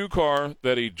brand new car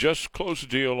that he just closed a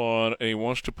deal on, and he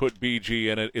wants to put BG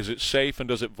in it. Is it safe, and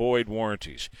does it void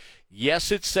warranties?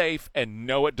 Yes, it's safe, and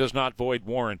no, it does not void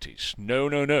warranties.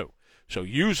 No. So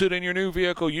use it in your new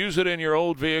vehicle, use it in your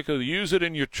old vehicle, use it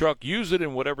in your truck, use it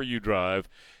in whatever you drive,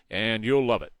 and you'll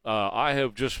love it. I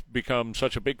have just become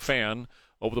such a big fan.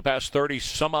 Over the past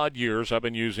 30-some-odd years, I've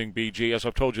been using BG. As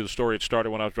I've told you the story, it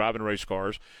started when I was driving race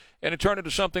cars, and it turned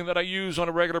into something that I use on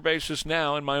a regular basis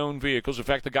now in my own vehicles. In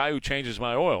fact, the guy who changes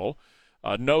my oil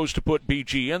knows to put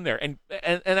BG in there. And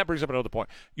that brings up another point.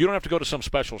 You don't have to go to some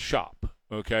special shop,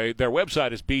 okay? Their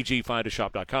website is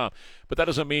bgfindashop.com, but that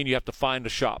doesn't mean you have to find a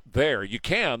shop there. You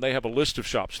can. They have a list of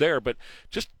shops there, but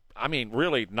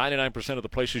really 99% of the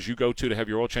places you go to have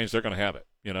your oil change, they're going to have it,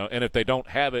 And if they don't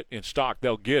have it in stock,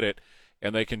 they'll get it,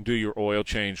 and they can do your oil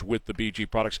change with the BG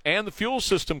products and the fuel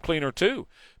system cleaner, too.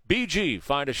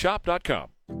 bgfindashop.com.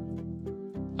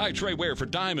 Hi, Trey Ware for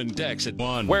Diamond Decks at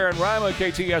 1. Ware and Rima,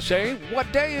 KTSA.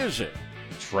 What day is it?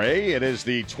 Trey, it is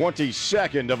the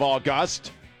 22nd of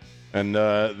August, and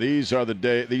these are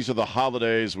the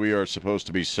holidays we are supposed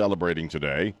to be celebrating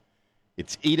today.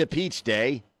 It's Eat a Peach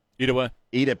Day. Eat a what?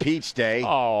 Eat a Peach Day.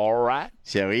 All right.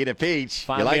 So eat a peach.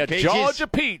 Find you like me a peaches? Georgia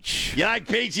peach. You like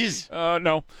peaches?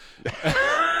 No.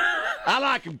 I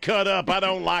like them cut up. I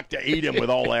don't like to eat them with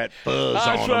all that fuzz on them.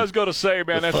 That's what I was going to say,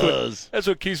 man. That's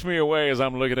what keeps me away as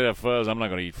I'm looking at that fuzz. I'm not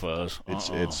going to eat fuzz.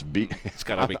 It's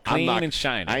got to be clean and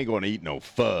shiny. I ain't going to eat no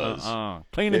fuzz.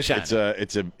 Clean and shiny.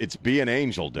 It's Be an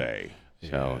Angel Day.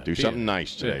 So do something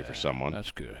nice today for someone.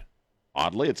 That's good.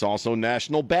 Oddly, it's also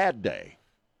National Bad Day.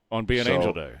 On Be an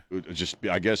Angel Day.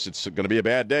 I guess it's going to be a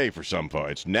bad day for some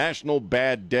folks. It's National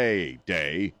Bad Day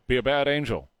Day. Be a bad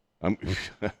angel.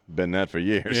 Been that for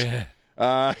years.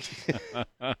 Yeah.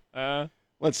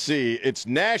 Let's see. It's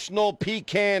National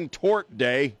Pecan Tort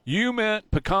Day. You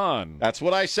meant pecan. That's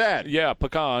what I said. Yeah,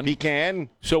 pecan. Pecan.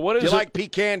 So what is Do you like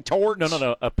pecan torts?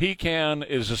 No. A pecan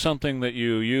is something that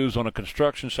you use on a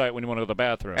construction site when you want to go to the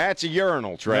bathroom. That's a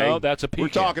urinal, Trey. No, that's a pecan. We're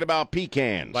talking about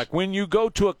pecans. Like when you go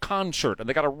to a concert and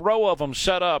they got a row of them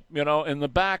set up, in the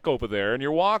back over there, and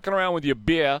you're walking around with your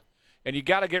beer, and you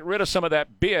got to get rid of some of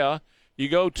that beer, you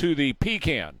go to the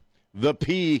pecan. The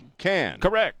pecan.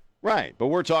 Correct. Right, but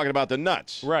we're talking about the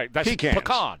nuts. Right, that's pecans.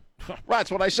 pecan.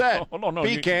 That's what I said. No.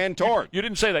 Pecan tort. You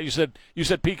didn't say that. You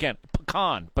said pecan.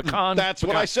 Pecan. That's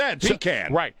what I said.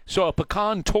 Pecan. Right. So a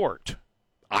pecan tort.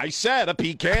 I said a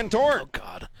pecan tort. Oh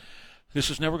God, this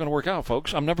is never going to work out,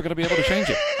 folks. I'm never going to be able to change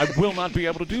it. I will not be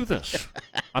able to do this.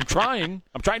 I'm trying.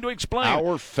 I'm trying to explain.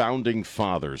 Our founding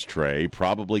fathers, Trey,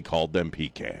 probably called them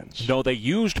pecans. No, they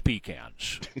used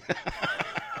pecans.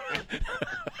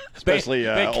 Especially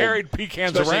they carried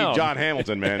pecans especially around. John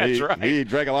Hamilton, man. That's right. He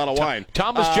drank a lot of wine.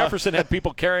 Thomas Jefferson had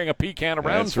people carrying a pecan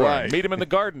around That's for him. right. Meet him in the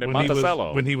garden at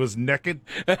Monticello. When he was naked.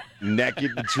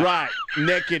 Naked, that's right.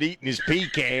 Naked eating his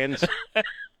pecans.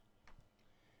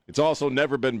 It's also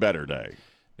Never Been Better Day.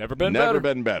 Never been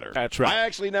better. That's right. I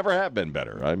actually never have been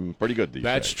better. I'm pretty good these days.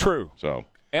 That's true. So.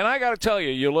 And I got to tell you,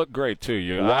 you look great,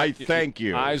 too. Why, thank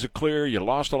you. Eyes are clear. You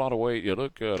lost a lot of weight. You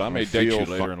look good. I may date you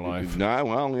later in life. Nah,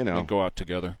 well, And go out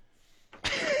together.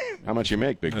 How much you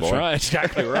make, big boy? That's right.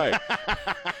 Exactly right.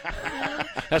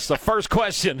 That's the first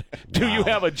question. Do you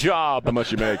have a job? How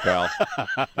much you make, pal?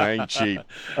 I ain't cheap.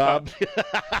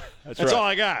 That's all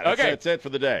I got. Okay. That's it for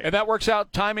the day. And that works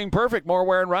out timing perfect. More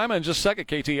Ware and Rima in just a second.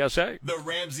 KTSA. The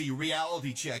Ramsey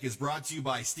Reality Check is brought to you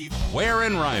by Steve. Ware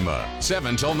and Rima,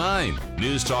 7 till 9.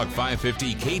 News Talk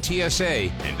 550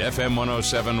 KTSA and FM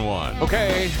 1071.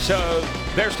 Okay, so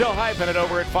they're still hyping it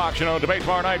over at Fox. Debate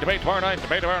tomorrow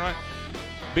night.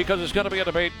 Because it's going to be a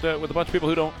debate with a bunch of people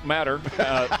who don't matter.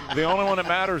 The only one that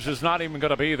matters is not even going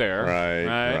to be there.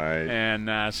 Right. And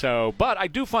but I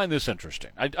do find this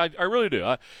interesting. I really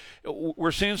do.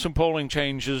 We're seeing some polling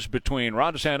changes between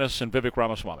Ron DeSantis and Vivek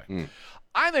Ramaswamy.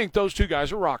 I think those two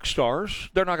guys are rock stars.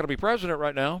 They're not going to be president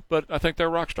right now, but I think they're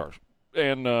rock stars.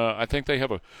 And I think they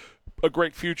have a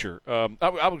great future.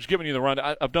 I was giving you the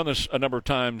rundown. I've done this a number of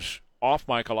times off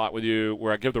mic a lot with you,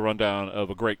 where I give the rundown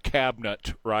of a great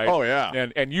cabinet, right? Oh, yeah.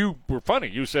 And you were funny.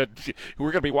 You said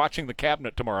we're going to be watching the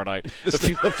cabinet tomorrow night.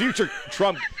 The future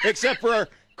Trump, except for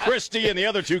Christie and the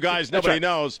other two guys nobody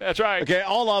knows. That's right. Okay,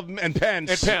 all of them, and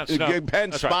Pence. No. Pence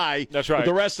That's spy. right. That's right. But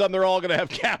the rest of them, they're all going to have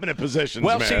cabinet positions,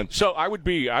 well, man. see, so I would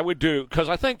do, because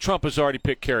I think Trump has already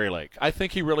picked Kari Lake. I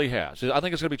think he really has. I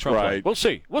think it's going to be Trump. Right. We'll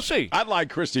see. I'd like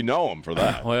Christie Noem for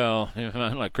that. Well,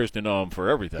 I'd like Christie Noem for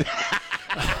everything.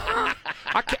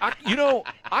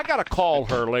 I got to call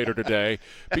her later today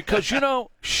because,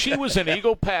 she was in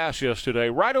Eagle Pass yesterday,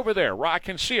 right over there. I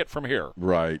can see it from here.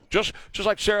 Right. Just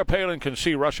like Sarah Palin can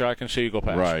see Russia, I can see Eagle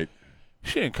Pass. Right.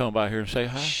 She didn't come by here and say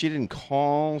hi. She didn't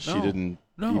call. She didn't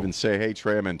even say, hey,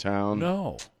 Trey, I'm in town.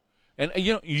 No. And,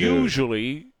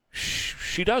 usually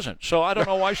she doesn't. So I don't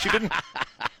know why she didn't.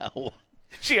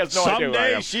 She has no idea who I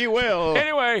am. Someday she will.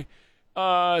 Anyway.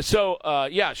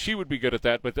 She would be good at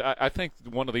that, but I think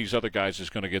one of these other guys is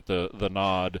going to get the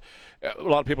nod. A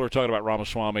lot of people are talking about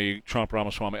Trump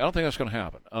Ramaswamy. I don't think that's going to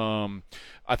happen.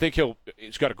 I think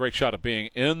he's got a great shot of being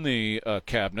in the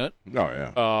cabinet. Oh,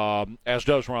 yeah. As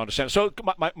does Ron DeSantis. So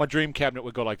my dream cabinet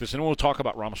would go like this, and we'll talk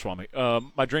about Ramaswamy.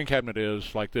 My dream cabinet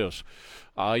is like this.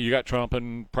 You got Trump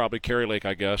and probably Kari Lake,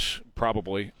 I guess,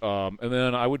 probably. And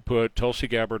then I would put Tulsi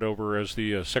Gabbard over as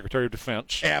the Secretary of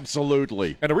Defense.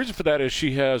 Absolutely. And the reason for that is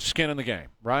she has skin in the game,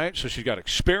 right? So she's got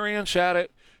experience at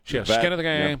it. She has skin in the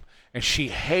game. Yep. And she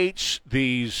hates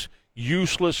these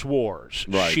useless wars.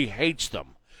 Right. She hates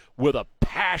them with a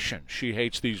passion. She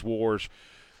hates these wars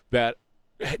that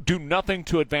do nothing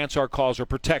to advance our cause or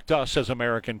protect us as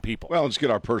American people. Well, let's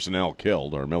get our personnel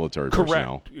killed, our military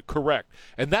personnel. Correct.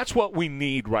 And that's what we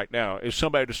need right now is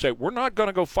somebody to say, we're not going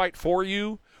to go fight for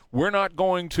you. We're not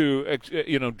going to,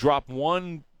 drop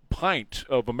one pint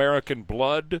of American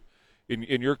blood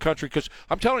in your country. Because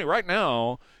I'm telling you right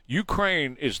now,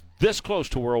 Ukraine is this close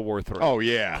to World War III. Oh,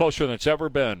 yeah. Closer than it's ever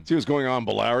been. See what's going on in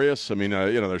Belarus? I mean,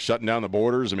 they're shutting down the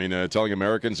borders. I mean, telling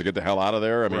Americans to get the hell out of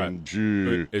there. I mean,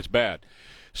 gee. It's bad.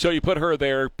 So you put her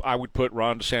there. I would put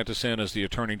Ron DeSantis in as the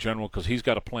Attorney General because he's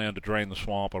got a plan to drain the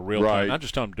swamp, a real plan. Not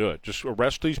just tell him to do it. Just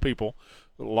arrest these people,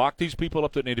 lock these people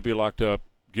up that need to be locked up,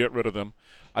 Get rid of them.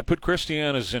 I'd put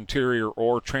Christiane as interior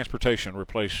or transportation.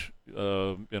 Replace,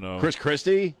 Chris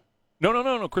Christie?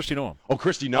 No, Christy Noam. Oh,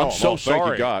 Christy Noam. I'm so sorry.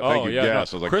 Thank you, God. Thank you. Yeah,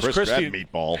 Yes. no. I was like, Christy, that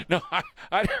meatball. No,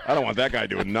 I don't want that guy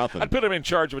doing nothing. I'd put him in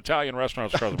charge of Italian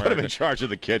restaurants across America. Put him in charge of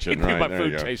the kitchen. He'd be my there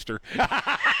food you go. taster.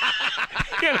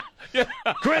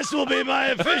 Chris will be my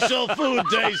official food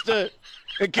taster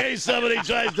in case somebody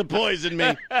tries to poison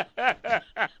me.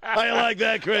 How you like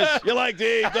that, Chris? You like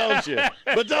to eat, don't you?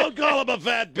 But don't call him a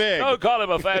fat pig. Don't call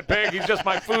him a fat pig. He's just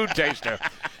my food taster.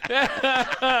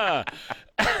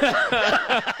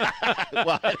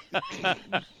 What?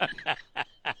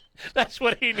 That's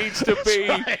what he needs to be.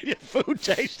 Right, food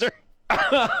taster.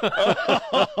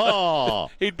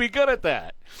 He'd be good at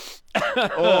that.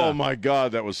 Oh my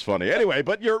God, that was funny. Anyway,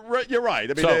 but you're right.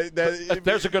 I mean,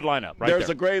 there's a good lineup. Right there's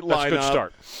there. a great lineup. That's a good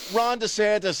start. Ron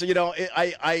DeSantis,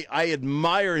 I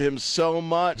admire him so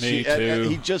much. Me too.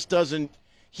 He just doesn't.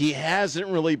 He hasn't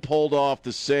really pulled off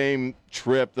the same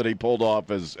trip that he pulled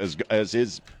off as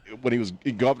his when he was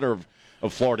governor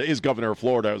of Florida. Is governor of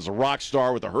Florida as a rock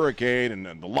star with the hurricane and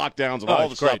the lockdowns and all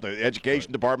the stuff, the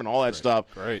education department, all that stuff.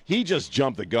 Great. He just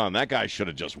jumped the gun. That guy should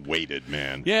have just waited,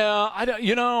 man. Yeah, I don't.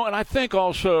 And I think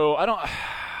also I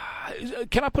don't.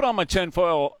 Can I put on my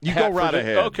tinfoil? You hat go right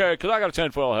ahead. Okay, because I got a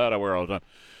tinfoil hat I wear all the time.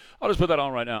 I'll just put that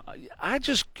on right now.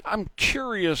 I'm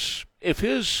curious if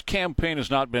his campaign has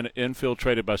not been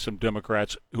infiltrated by some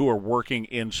Democrats who are working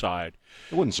inside.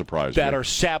 It wouldn't surprise me. That are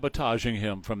sabotaging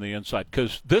him from the inside,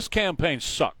 because this campaign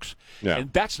sucks. Yeah.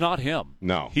 And that's not him.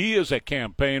 No. He is a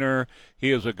campaigner.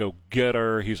 He is a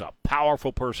go-getter. He's a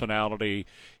powerful personality.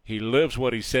 He lives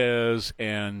what he says,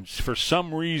 and for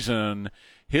some reason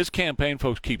his campaign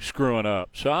folks keep screwing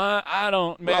up. So I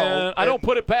don't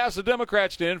put it past the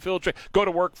Democrats to infiltrate, go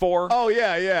to work for. Oh,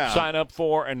 yeah. Sign up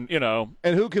for, and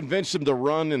And who convinced him to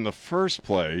run in the first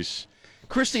place?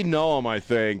 Kristi Noem, I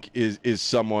think, is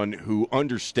someone who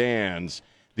understands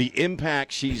the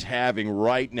impact she's having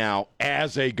right now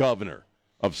as a governor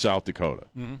of South Dakota.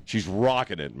 Mm-hmm. She's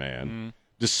rocking it, man. Mm-hmm.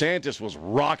 DeSantis was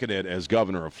rocking it as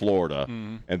governor of Florida,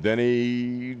 and then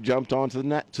he jumped onto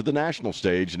the national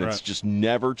stage, and it's just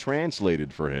never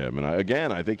translated for him. And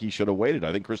I think he should have waited.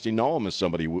 I think Kristi Noem is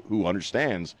somebody who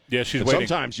understands. Yeah, she's waiting.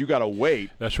 Sometimes you got to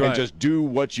wait. That's right. And just do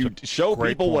what you show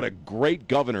people point. what a great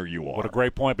governor you are. What a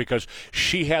great point, because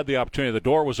she had the opportunity. The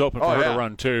door was open for her to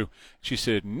run too. She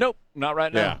said, "Nope, not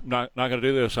right now. Not going to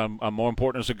do this. I'm more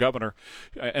important as a governor."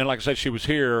 And like I said, she was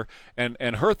here, and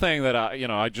her thing that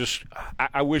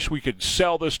I wish we could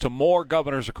sell this to more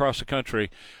governors across the country.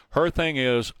 Her thing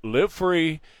is live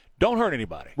free, don't hurt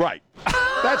anybody. Right.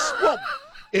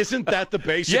 Isn't that the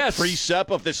basic precept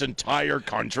of this entire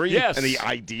country? Yes. And the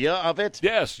idea of it?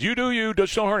 Yes, you do you,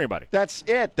 just don't hurt anybody. That's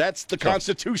it. That's the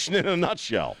Constitution in a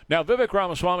nutshell. Now, Vivek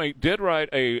Ramaswamy did write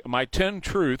my 10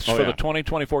 truths for the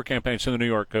 2024 campaign. It's in the New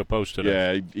York Post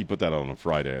today. Yeah, he put that on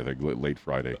Friday, I think, late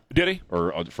Friday. Did he?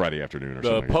 Or Friday afternoon or the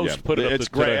something. The Post put it up it's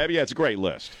great. Today. Yeah, it's a great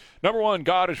list. Number 1,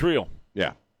 God is real.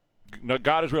 Yeah.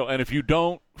 God is real. And if you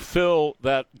don't fill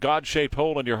that God-shaped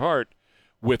hole in your heart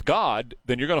with God,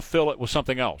 then you're going to fill it with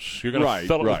something else. You're going to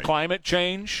fill it with climate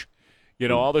change,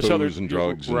 all this booze and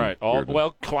drugs. Right.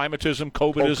 Climatism,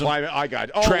 COVIDism. I got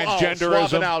it. Transgenderism.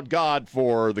 Swapping out God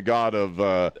for the God of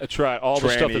that's right. All the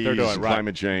stuff that they're doing. Right.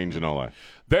 Climate change and all that.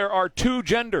 There are 2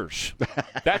 genders.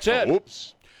 That's it.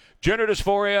 Whoops. Gender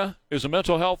dysphoria is a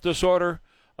mental health disorder.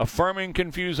 Affirming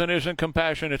confusion isn't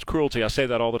compassion, it's cruelty. I say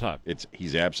that all the time.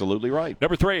 He's absolutely right.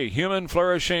 Number 3, human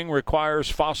flourishing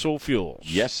requires fossil fuels.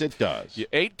 Yes, it does.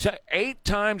 8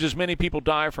 times as many people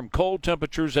die from cold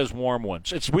temperatures as warm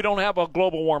ones. We don't have a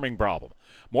global warming problem.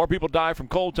 More people die from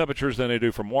cold temperatures than they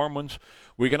do from warm ones.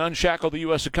 We can unshackle the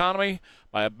U.S. economy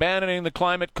by abandoning the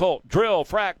climate cult. Drill,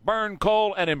 frack, burn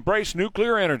coal, and embrace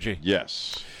nuclear energy.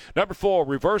 Yes. Number 4,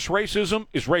 reverse racism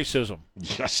is racism.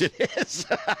 Yes, it is.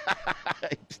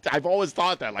 I've always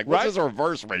thought that. Like, what's this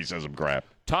reverse racism crap?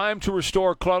 Time to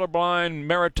restore colorblind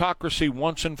meritocracy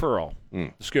once and for all.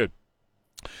 It's good.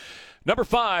 Number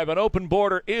 5, an open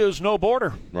border is no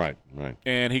border. Right.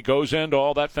 And he goes into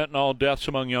all that fentanyl deaths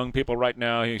among young people right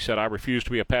now. He said, I refuse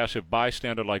to be a passive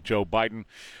bystander like Joe Biden.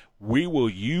 We will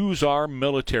use our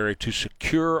military to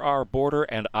secure our border,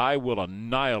 and I will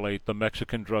annihilate the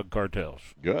Mexican drug cartels.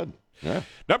 Good. Yeah.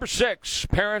 Number 6,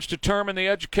 parents determine the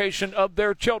education of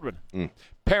their children.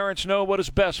 Parents know what is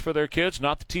best for their kids,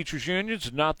 not the teachers'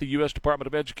 unions, not the U.S. Department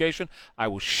of Education. I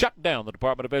will shut down the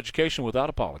Department of Education without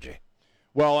apology.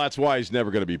 Well, that's why he's never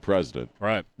going to be president.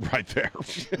 Right. Right there.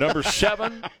 Number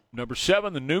seven,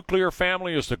 the nuclear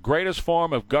family is the greatest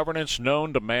form of governance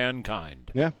known to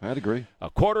mankind. Yeah, I'd agree. A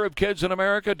quarter of kids in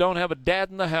America don't have a dad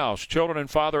in the house. Children in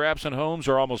father-absent homes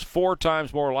are almost 4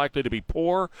 times more likely to be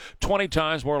poor, 20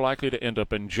 times more likely to end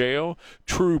up in jail.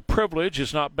 True privilege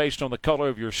is not based on the color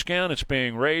of your skin. It's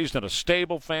being raised in a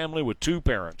stable family with 2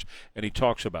 parents. And he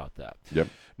talks about that. Yep.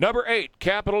 Number 8,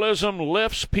 capitalism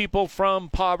lifts people from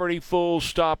poverty. Full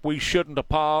stop. We shouldn't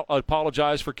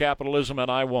apologize for capitalism,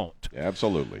 and I won't.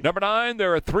 Absolutely. Number 9,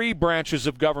 there are 3 branches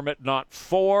of government, not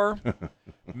 4.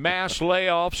 Mass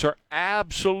layoffs are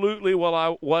absolutely what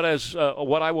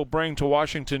I will bring to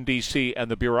Washington, D.C. and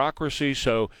the bureaucracy.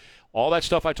 So all that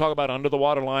stuff I talk about under the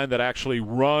waterline that actually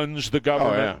runs the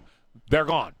government, they're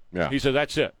gone. Yeah. He said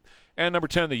that's it. And number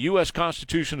 10, the U.S.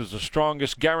 Constitution is the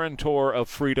strongest guarantor of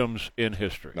freedoms in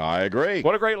history. I agree.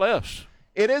 What a great list.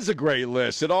 It is a great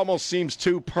list. It almost seems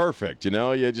too perfect. You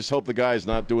know, you just hope the guy's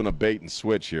not doing a bait and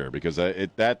switch here, because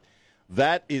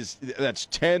that's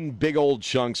 10 big old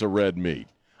chunks of red meat.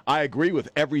 I agree with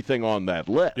everything on that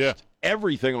list. Yeah.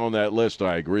 Everything on that list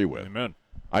I agree with. Amen.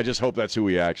 I just hope that's who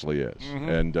he actually is.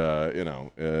 Mm-hmm.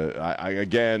 And,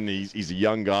 again, he's a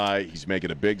young guy. He's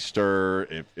making a big stir.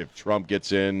 If Trump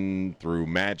gets in through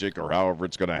magic or however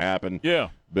it's going to happen,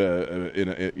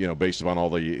 based upon all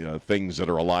the things that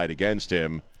are allied against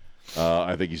him,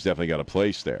 I think he's definitely got a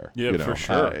place there. Yeah, for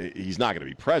sure. He's not going to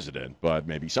be president, but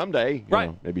maybe someday.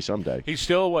 Maybe someday. He's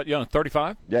still,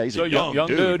 35? Yeah, he's a young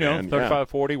dude, man. 35,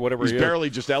 40, whatever he is. He's barely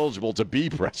just eligible to be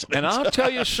president. And I'll tell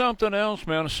you something else,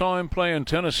 man. I saw him playing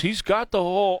tennis. He's got the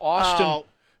whole Austin...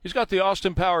 He's got the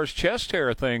Austin Powers chest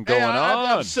hair thing going on.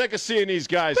 I'm sick of seeing these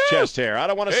guys' chest hair. I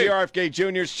don't want to see RFK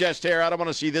Jr.'s chest hair. I don't want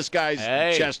to see this guy's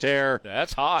chest hair.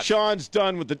 That's hot. Sean's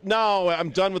done with the... No,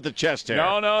 I'm done with the chest hair.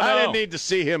 No. I didn't need to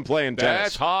see him playing tennis.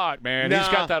 That's hot, man. He's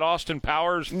got that Austin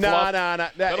Powers fluff.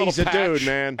 No. He's a dude,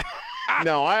 man.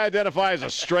 No, I identify as a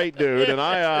straight dude, and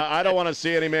I don't want to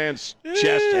see any man's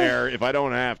chest hair if I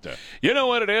don't have to. You know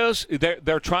what it is?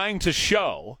 They're trying to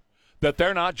show that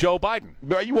they're not Joe Biden.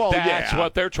 Well, that's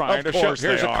what they're trying to show.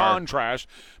 Here's a contrast,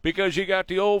 because you got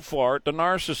the old fart, the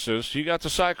narcissist, you got the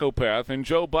psychopath, and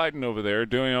Joe Biden over there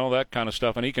doing all that kind of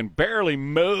stuff, and he can barely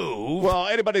move. Well,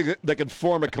 anybody that can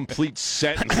form a complete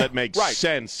sentence that makes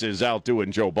sense is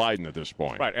outdoing Joe Biden at this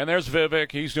point. Right, and there's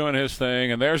Vivek, he's doing his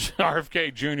thing, and there's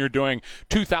RFK Jr. doing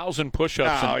 2,000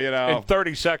 push-ups in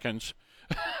 30 seconds.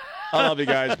 I love you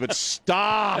guys, but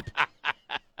stop!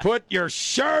 Put your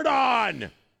shirt on!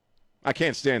 I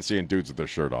can't stand seeing dudes with their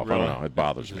shirt off. Really? I don't know. It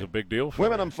bothers me. It's a big deal for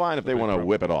women, you. I'm fine if they want to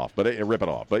rip it off. But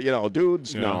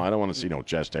dudes, no, I don't want to see no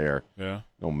chest hair. Yeah.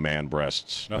 No man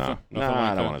breasts. Nothing No, like I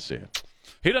don't that. want to see it.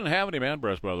 He doesn't have any man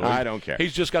breasts, by the way. I don't care.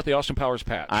 He's just got the Austin Powers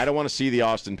patch. I don't want to see the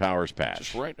Austin Powers patch.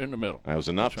 Just right in the middle. That was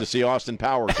enough to see Austin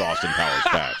Powers'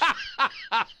 patch.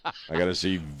 I got to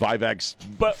see Vivek's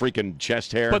freaking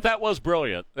chest hair. But that was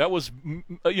brilliant. That was,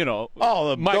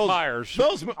 Mike Myers.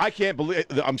 Those, I can't believe.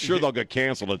 I'm sure they'll get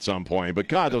canceled at some point. But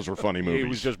God, those were funny movies. He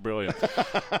was just brilliant.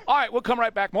 All right, we'll come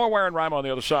right back. More Ware and Rima on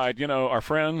the other side. Our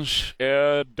friends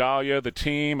Ed, Dahlia, the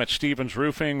team at Stevens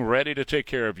Roofing, ready to take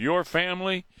care of your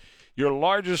family. Your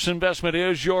largest investment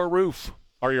is your roof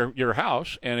or your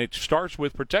house, and it starts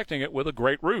with protecting it with a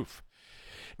great roof.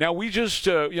 Now, we just,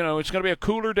 it's going to be a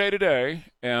cooler day today,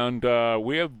 and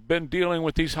we have been dealing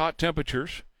with these hot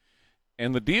temperatures.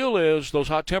 And the deal is those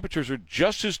hot temperatures are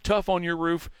just as tough on your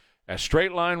roof as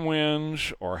straight-line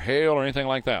winds or hail or anything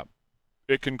like that.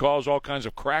 It can cause all kinds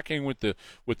of cracking with the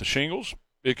shingles.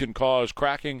 It can cause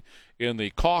cracking in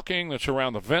the caulking that's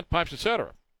around the vent pipes,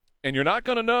 etc. And you're not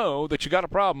going to know that you got a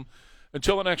problem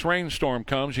until the next rainstorm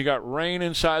comes. You got rain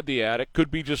inside the attic.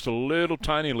 Could be just a little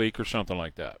tiny leak or something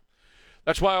like that.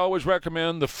 That's why I always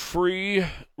recommend the free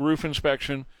roof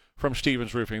inspection from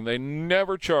Stevens Roofing. They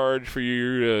never charge for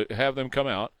you to have them come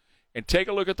out and take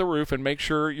a look at the roof and make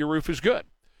sure your roof is good.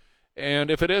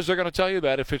 And if it is, they're going to tell you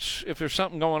that. If there's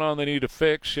something going on they need to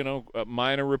fix, a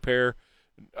minor repair,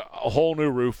 a whole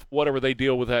new roof, whatever, they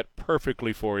deal with that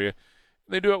perfectly for you.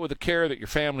 They do it with the care that your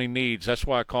family needs. That's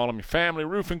why I call them your family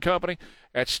roofing company.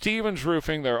 At Stevens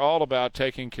Roofing, they're all about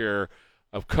taking care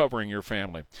of covering your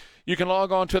family. You can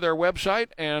log on to their website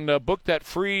and book that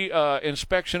free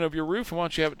inspection of your roof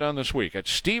once you have it done this week at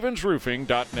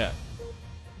stevensroofing.net.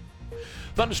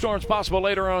 Thunderstorms possible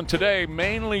later on today,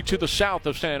 mainly to the south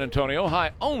of San Antonio.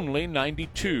 High only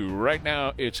 92. Right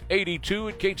now, it's 82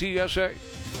 at KTSA.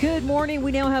 Good morning.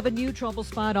 We now have a new trouble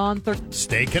spot on.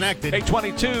 Stay connected.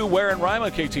 822, Ware and Rima,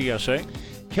 KTSA.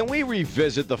 Can we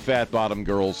revisit the fat bottom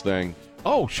girls thing?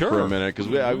 Oh, sure. For a minute, because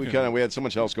we had so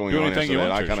much else going on yesterday.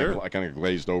 I kind of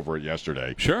glazed over it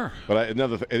yesterday. Sure. But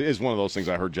it is one of those things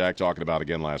I heard Jack talking about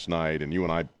again last night, and you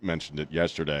and I mentioned it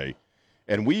yesterday.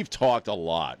 And we've talked a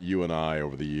lot, you and I,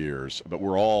 over the years, but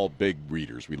we're all big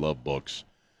readers. We love books.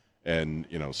 And,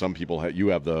 some people you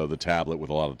have the tablet with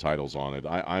a lot of titles on it.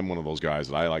 I'm one of those guys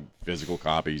that I like physical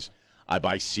copies. I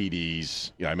buy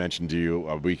CDs. I mentioned to you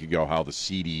a week ago how the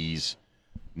CDs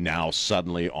now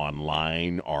suddenly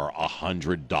online are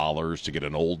 $100 to get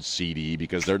an old CD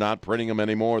because they're not printing them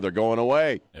anymore. They're going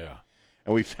away. Yeah.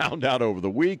 And we found out over the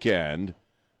weekend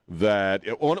that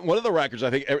one of the records I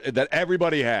think that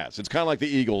everybody has, it's kind of like the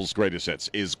Eagles' greatest hits,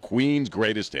 is Queen's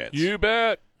greatest hits. You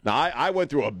bet. Now, I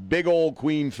went through a big old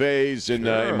Queen phase in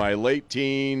my late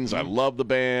teens. I love the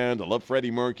band. I love Freddie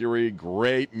Mercury.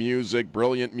 Great music,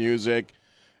 brilliant music.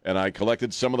 And I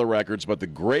collected some of the records, but the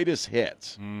greatest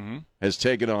hits has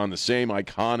taken on the same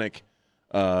iconic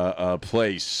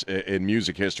place in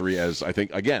music history as, I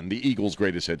think, again, the Eagles'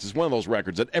 greatest hits. It's one of those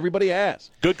records that everybody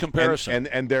has. Good comparison.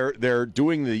 And they're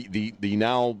doing the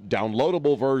now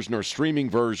downloadable version or streaming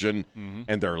version,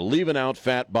 and they're leaving out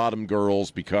Fat Bottom Girls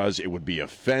because it would be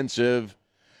offensive.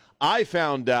 I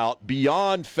found out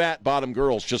beyond Fat Bottom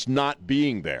Girls just not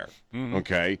being there,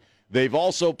 okay? They've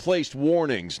also placed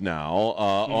warnings now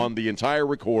on the entire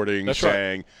recording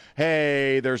saying,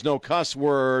 hey, there's no cuss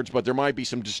words, but there might be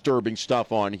some disturbing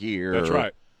stuff on here. That's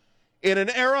right. In an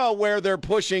era where they're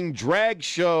pushing drag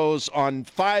shows on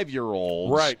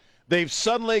 5-year-olds, right, they've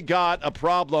suddenly got a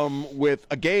problem with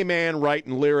a gay man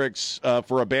writing lyrics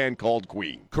for a band called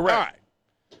Queen. Correct. All right.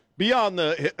 Beyond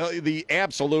the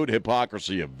absolute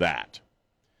hypocrisy of that.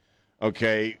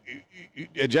 Okay,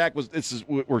 this is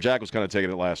where Jack was kind of taking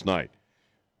it last night.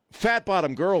 Fat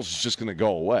Bottom Girls is just going to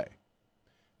go away.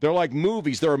 They're like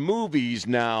movies. There are movies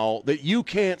now that you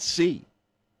can't see,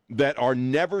 that are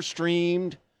never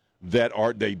streamed,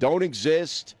 they don't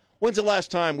exist. When's the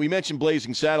last time we mentioned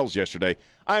Blazing Saddles yesterday?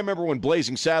 I remember when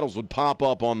Blazing Saddles would pop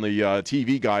up on the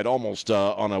TV guide almost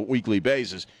on a weekly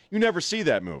basis. You never see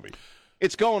that movie.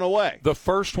 It's going away. The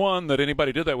first one that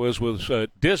anybody did that was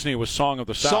Disney was Song of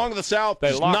the South. Song of the South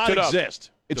does not exist.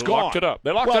 It's gone. Locked it up.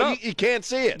 They locked it up. You can't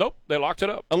see it. Nope, they locked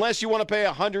it up. Unless you want to pay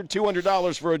 $100,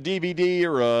 $200 for a DVD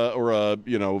or a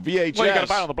VHS. Well, you got to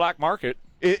buy it on the black market.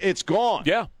 It's gone.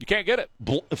 Yeah, you can't get it.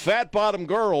 Fat Bottom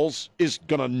Girls is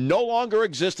going to no longer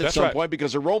exist at some point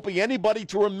because there won't be anybody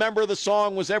to remember the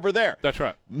song was ever there. That's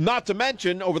right. Not to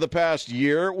mention, over the past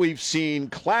year, we've seen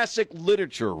classic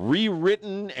literature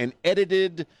rewritten and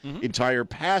edited, entire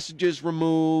passages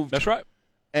removed. That's right.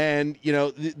 And,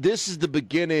 this is the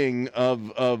beginning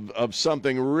of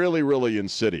something really, really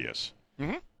insidious.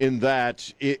 In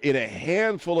that, in a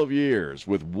handful of years,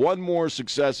 with one more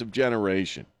successive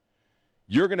generation,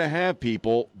 you're going to have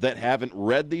people that haven't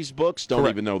read these books, don't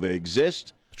even know they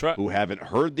exist, who haven't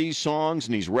heard these songs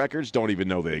and these records, don't even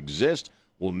know they exist,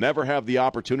 will never have the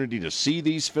opportunity to see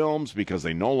these films because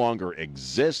they no longer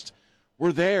exist.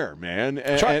 We're there, man.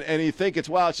 And you think it's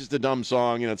just a dumb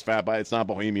song, it's it's not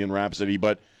Bohemian Rhapsody,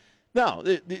 but no,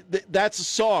 that's a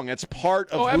song. It's part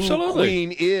of who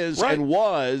Queen is and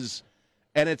was,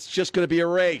 and it's just going to be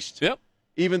erased. Yep.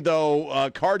 Even though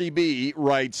Cardi B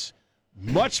writes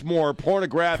much more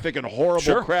pornographic and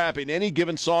horrible crap in any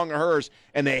given song of hers,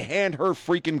 and they hand her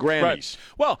freaking Grammys. Right.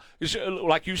 Well,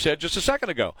 like you said just a second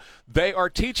ago, they are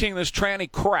teaching this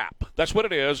tranny crap. That's what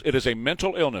it is. It is a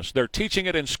mental illness. They're teaching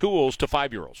it in schools to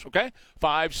 5-year-olds, okay?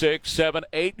 5, 6, 7,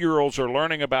 8-year-olds are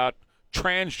learning about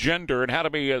transgender and how to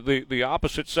be the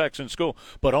opposite sex in school.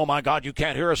 But, oh, my God, you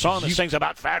can't hear a song that sings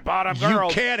about fat bottom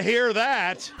girls. You can't hear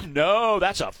that. No,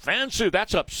 that's offensive.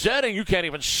 That's upsetting. You can't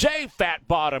even say fat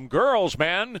bottom girls,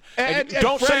 man. And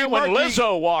don't say it when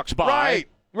Lizzo walks by.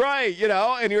 Right,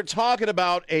 and you're talking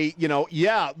about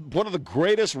one of the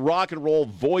greatest rock and roll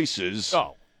voices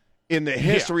in the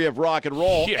history of rock and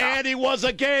roll, and he was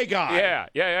a gay guy.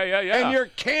 Yeah. And you're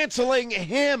canceling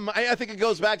him. I think it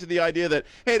goes back to the idea that,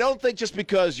 hey, don't think just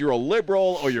because you're a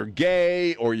liberal or you're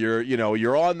gay or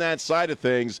you're on that side of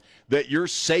things that you're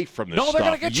safe from this stuff. No, they're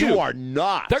going to get you. You are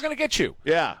not. They're going to get you.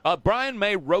 Yeah. Brian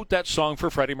May wrote that song for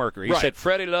Freddie Mercury. He said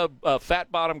Freddie loved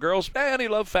fat bottom girls, and he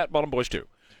loved fat bottom boys too.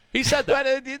 He said that,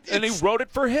 and he wrote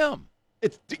it for him.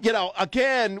 It's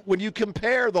again, when you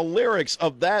compare the lyrics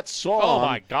of that song, oh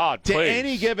my God, to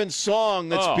any given song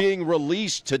that's being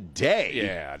released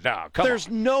today,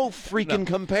 there's no freaking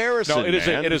comparison. No, it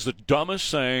is the dumbest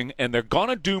thing, and they're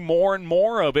gonna do more and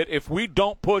more of it if we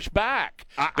don't push back.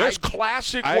 There's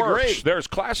classic works. Agree. There's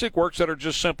classic works that are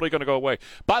just simply going to go away.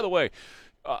 By the way,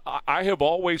 I have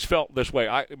always felt this way.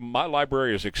 My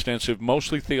library is extensive,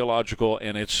 mostly theological,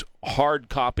 and it's hard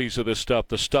copies of this stuff,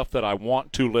 the stuff that I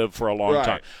want to live for a long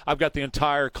time. I've got the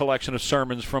entire collection of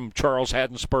sermons from Charles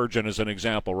Haddon Spurgeon as an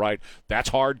example, right? That's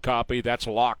hard copy. That's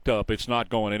locked up. It's not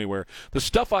going anywhere. The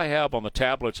stuff I have on the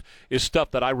tablets is stuff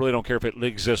that I really don't care if it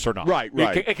exists or not. Right.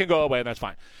 It can go away, and that's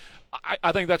fine.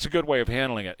 I think that's a good way of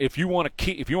handling it. If you want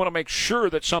to make sure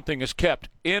that something is kept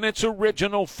in its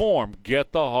original form,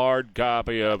 get the hard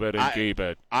copy of it and keep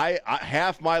it. I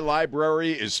half my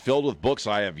library is filled with books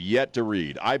I have yet to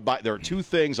read. There are two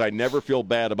things I never feel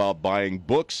bad about buying: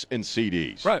 books and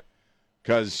CDs. Right.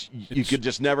 Because you could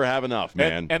just never have enough,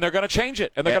 man. And they're going to change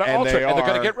it, and they're going to alter it, and they're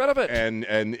going to get rid of it.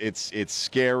 And it's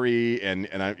scary, and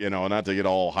I, not to get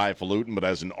all highfalutin, but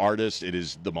as an artist, it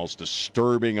is the most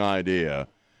disturbing idea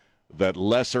that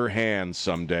lesser hands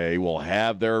someday will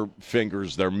have their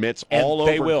fingers, their mitts all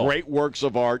over great works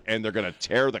of art, and they're going to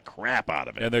tear the crap out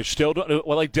of it. And they're still doing.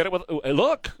 Well, they did it with.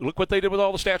 Look what they did with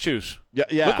all the statues.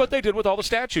 Yeah. Look what they did with all the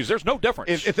statues. There's no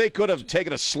difference. If they could have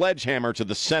taken a sledgehammer to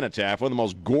the cenotaph, one of the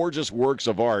most gorgeous works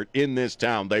of art in this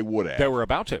town, they would have. They were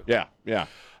about to. Yeah.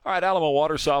 All right, Alamo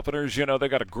Water Softeners, they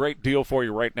got a great deal for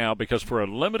you right now because for a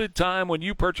limited time when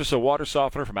you purchase a water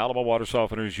softener from Alamo Water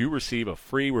Softeners, you receive a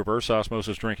free reverse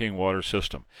osmosis drinking water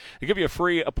system. They give you a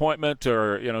free appointment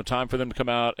or, time for them to come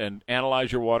out and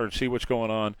analyze your water and see what's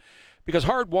going on. Because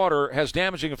hard water has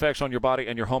damaging effects on your body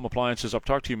and your home appliances. I've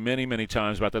talked to you many, many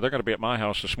times about that. They're going to be at my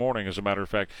house this morning, as a matter of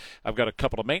fact. I've got a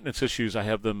couple of maintenance issues. I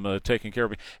have them taking care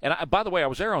of me. And, by the way, I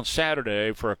was there on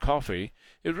Saturday for a coffee.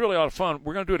 It was really a lot of fun.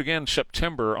 We're going to do it again on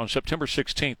September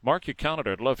 16th. Mark your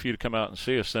calendar. I'd love for you to come out and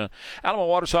see us then. Alamo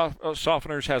Water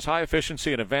Softeners has high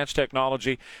efficiency and advanced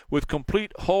technology with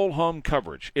complete whole home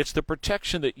coverage. It's the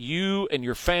protection that you and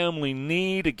your family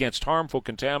need against harmful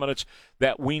contaminants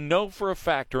that we know for a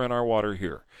fact are in our water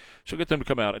here. So get them to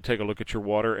come out and take a look at your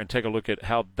water and take a look at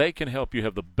how they can help you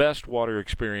have the best water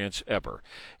experience ever.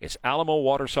 It's Alamo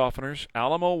Water Softeners,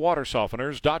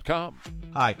 alamowatersofteners.com.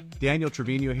 Hi, Daniel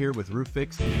Trevino here with Roof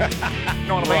Fix. You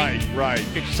know what I mean? Right.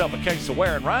 Get yourself a case of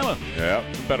Ware and Rima.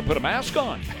 Yep. You better put a mask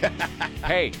on.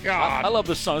 Hey, I love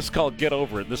this song. It's called Get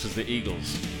Over It. This is the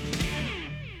Eagles.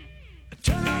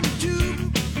 Turn on the tube,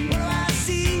 what do I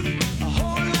see? A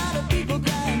whole lot of people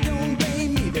crying, don't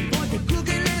blame me. They point their crooked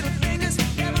little fingers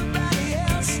at everybody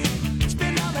else.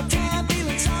 Spend all the time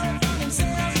feeling sorry for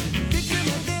themselves. Victim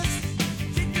of this,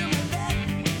 victim of that.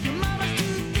 Your mama's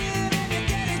too good and your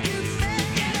daddy's too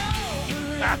fat. Get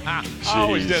over it. I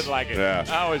always did like it. Yeah.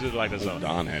 I always did like this song.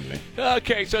 Don Henley.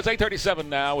 Okay, so it's 8:37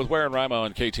 now with Ware and Rima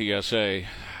on KTSA.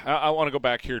 I want to go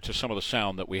back here to some of the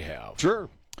sound that we have. Sure.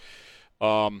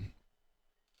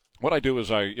 What I do is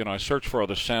I search for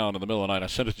the sound in the middle of the night. I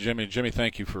send it to Jimmy. Jimmy,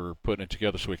 thank you for putting it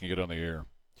together so we can get on the air.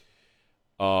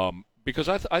 Because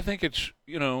I think it's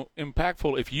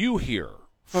impactful if you hear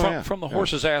from the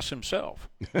horse's ass himself.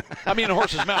 I mean the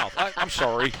horse's mouth. I'm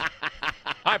sorry.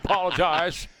 I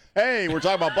apologize. Hey, we're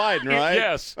talking about Biden, right?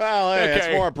 Yes. Well, hey, okay.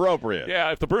 that's more appropriate.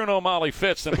 Yeah, if the Bruno Mali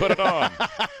fits, then put it on.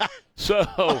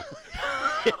 So.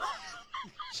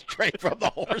 Straight from the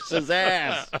horse's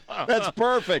ass. That's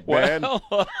perfect, man.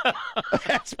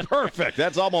 That's perfect.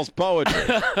 That's almost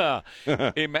poetry.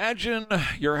 Imagine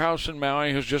your house in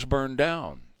Maui has just burned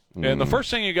down. And the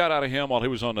first thing you got out of him while he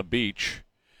was on the beach,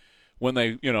 when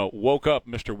they, woke up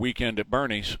Mr. Weekend at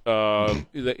Bernie's,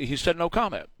 he said no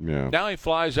comment. Yeah. Now he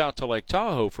flies out to Lake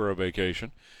Tahoe for a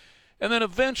vacation. And then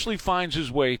eventually finds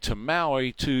his way to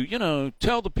Maui to,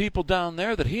 tell the people down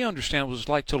there that he understands what it's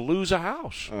like to lose a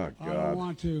house. Oh, God. I don't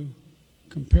want to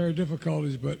compare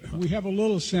difficulties, but we have a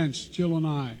little sense, Jill and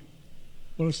I,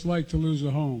 what it's like to lose a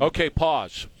home. Okay,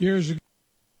 pause. Years ago.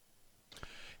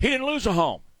 He didn't lose a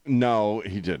home. No,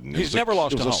 he didn't. He's never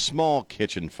lost a home. It was a small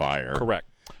kitchen fire. Correct.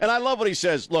 And I love what he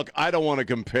says. Look, I don't want to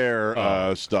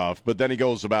compare stuff, but then he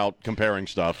goes about comparing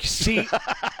stuff. See,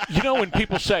 when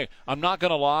people say, I'm not going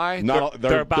to lie,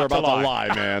 they're about to lie,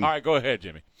 man. All right, go ahead,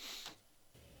 Jimmy.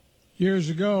 Years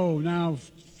ago, now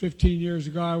 15 years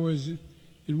ago, I was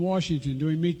in Washington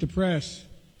doing Meet the Press.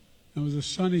 It was a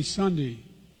sunny Sunday.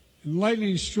 And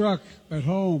lightning struck at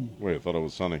home. Wait, I thought it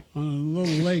was sunny. On a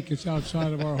little lake. It's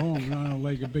outside of our home, not a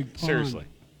lake, a big pond. Seriously.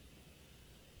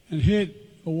 And hit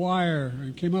a wire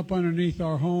and came up underneath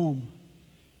our home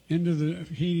into the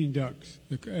heating ducts,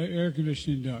 the air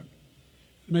conditioning duct.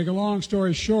 To make a long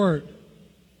story short,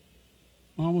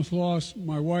 I almost lost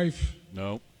my wife.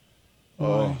 No.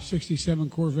 My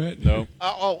 67 Corvette. No.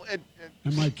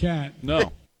 And my cat.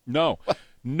 No. No.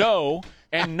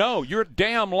 And no, you're a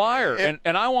damn liar.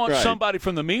 And I want somebody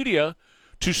from the media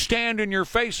to stand in your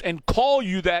face and call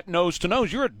you that nose to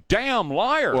nose. You're a damn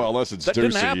liar. Well, unless it's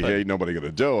Ducey, ain't nobody going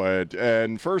to do it.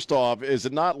 And first off, is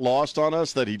it not lost on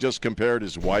us that he just compared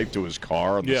his wife to his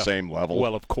car on the same level?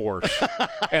 Well, of course.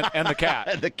 and the cat.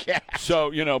 And the cat.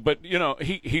 So,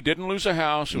 he didn't lose a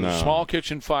house. It was a small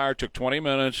kitchen fire. It took 20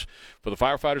 minutes for the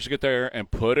firefighters to get there and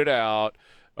put it out.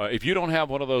 If you don't have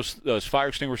one of those fire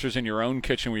extinguishers in your own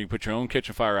kitchen where you put your own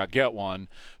kitchen fire out, get one.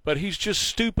 But he's just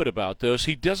stupid about this.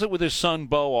 He does it with his son,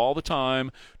 Bo, all the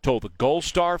time, told the Gold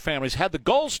Star families, had the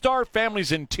Gold Star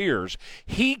families in tears.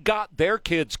 He got their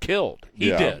kids killed.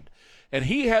 He did. And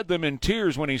he had them in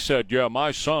tears when he said,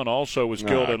 my son also was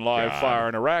killed in live fire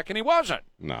in Iraq, and he wasn't.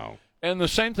 No. And the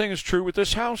same thing is true with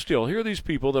this house deal. Here are these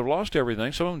people that have lost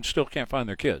everything. Some of them still can't find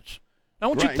their kids. I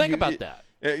want you to think about that.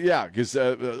 Yeah, because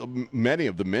many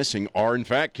of the missing are, in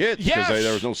fact, kids. Yes. Because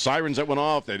there was no sirens that went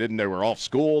off. They were off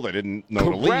school. They didn't know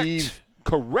to leave.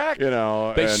 Correct.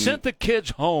 They sent the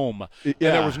kids home, and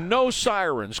there was no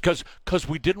sirens because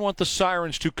we didn't want the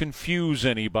sirens to confuse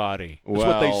anybody. That's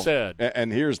what they said.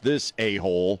 And here's this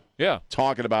a-hole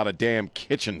talking about a damn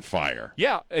kitchen fire.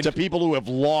 Yeah. To people who have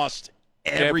lost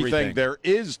everything there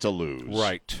is to lose.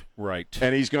 Right.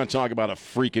 And he's going to talk about a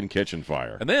freaking kitchen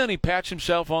fire. And then he pats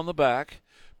himself on the back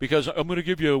because I'm going to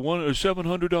give you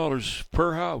 $700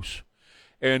 per house.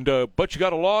 And but you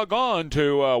got to log on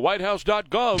to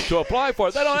whitehouse.gov to apply for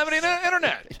it. They don't have any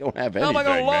internet. They don't have anything, How am I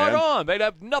going to log on? They'd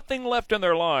have nothing left in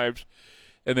their lives.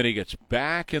 And then he gets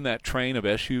back in that train of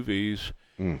SUVs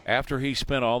after he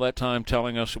spent all that time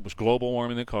telling us it was global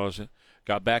warming that caused it.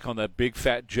 Got back on that big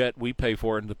fat jet we pay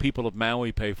for and the people of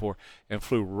Maui pay for, and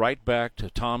flew right back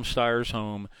to Tom Steyer's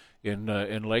home in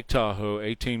Lake Tahoe,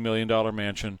 $18 million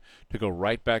mansion, to go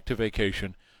right back to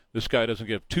vacation. This guy doesn't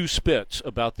give two spits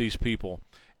about these people.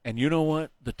 And you know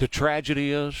what? The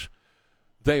tragedy is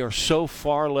they are so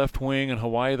far left-wing in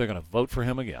Hawaii, they're going to vote for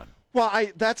him again. Well,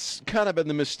 that's kind of been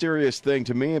the mysterious thing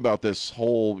to me about this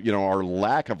whole, our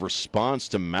lack of response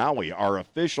to Maui. Our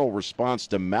official response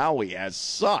to Maui has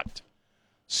sucked.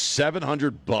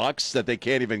 $700 that they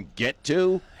can't even get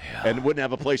to and wouldn't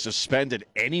have a place to spend it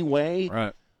anyway.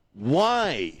 Right.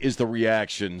 Why is the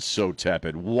reaction so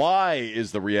tepid? Why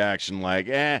is the reaction like,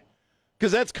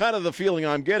 Because that's kind of the feeling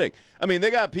I'm getting. I mean, they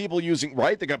got people using,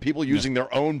 They got people using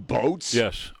their own boats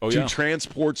to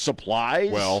transport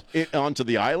supplies onto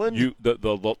the island.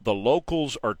 The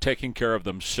locals are taking care of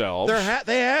themselves.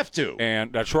 They have to.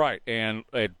 And that's right. And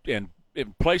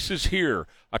in places here,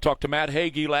 I talked to Matt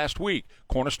Hagee last week.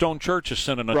 Cornerstone Church is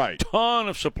sending a ton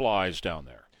of supplies down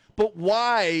there. But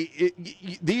why?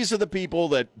 These are the people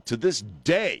that, to this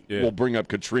day, will bring up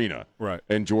Katrina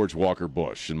and George Walker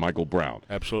Bush and Michael Brown.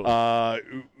 Absolutely.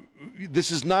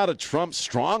 This is not a Trump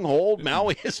stronghold.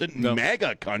 Maui isn't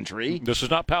mega country. This is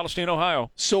not Palestine,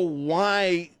 Ohio. So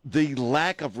why the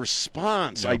lack of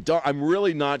response? I'm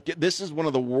really not. This is one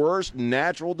of the worst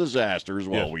natural disasters.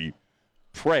 Well, we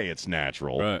pray it's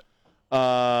natural. Right.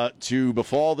 To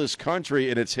befall this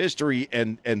country in its history,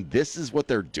 and this is what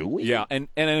they're doing? Yeah, and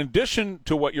in addition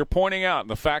to what you're pointing out and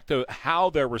the fact of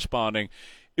how they're responding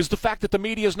is the fact that the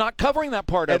media is not covering that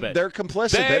part of it. They're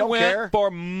complicit. They don't care. For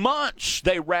months,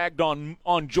 they ragged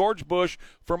on George Bush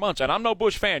for months. And I'm no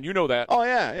Bush fan. You know that. Oh,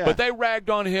 yeah. But they ragged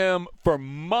on him for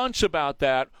months about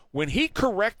that. When he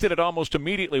corrected it almost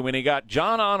immediately, when he got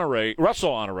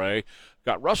Russell Honore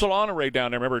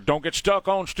down there, remember, don't get stuck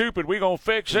on stupid, we going to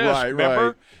fix this, remember?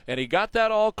 Right. And he got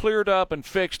that all cleared up and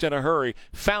fixed in a hurry,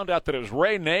 found out that it was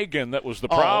Ray Nagin that was the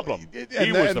problem.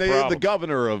 He was the problem. The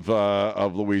governor of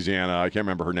Louisiana, I can't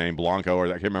remember her name, Blanco, or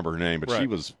I can't remember her name, but she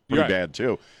was pretty bad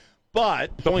too.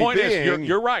 But the point is,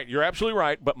 you're right. You're absolutely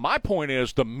right. But my point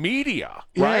is, the media,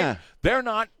 right? They're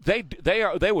not.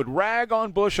 They would rag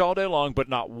on Bush all day long, but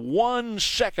not 1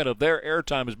 second of their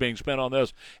airtime is being spent on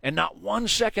this, and not 1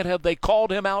 second have they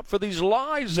called him out for these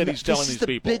lies that he's telling these people.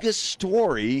 This is the biggest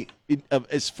story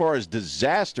as far as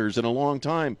disasters in a long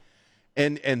time,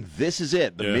 and this is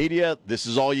it. The media. This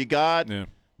is all you got. Yeah.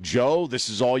 Joe, this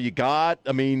is all you got.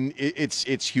 I mean, it's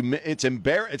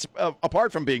embarrassing. It's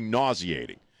apart from being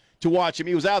nauseating to watch him.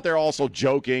 He was out there also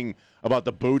joking about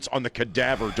the boots on the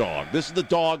cadaver dog. This is the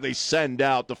dog they send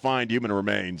out to find human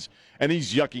remains, and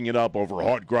he's yucking it up over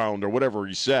hot ground or whatever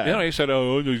he said. Yeah, he said,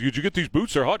 "Oh, did you get these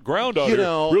boots? They're hot ground out here.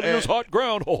 Really is hot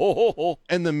ground." Ho, ho, ho, ho.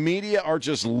 And the media are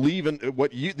just leaving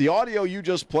the audio you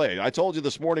just played. I told you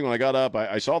this morning when I got up.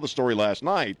 I saw the story last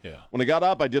night. Yeah. When I got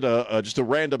up, I did just a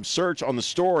random search on the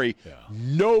story. Yeah.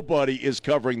 Nobody is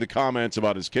covering the comments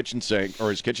about his kitchen sink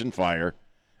or his kitchen fire.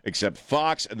 except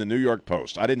Fox and the New York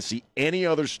Post. I didn't see any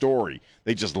other story.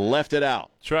 They just left it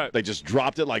out. That's right. They just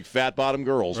dropped it like fat-bottom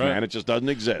girls, right. man. It just doesn't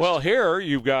exist. Well, here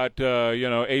you've got,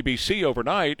 ABC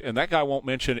overnight, and that guy won't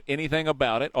mention anything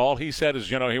about it. All he said is,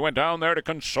 he went down there to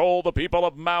console the people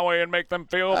of Maui and make them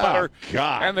feel better.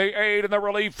 God. And the aid and the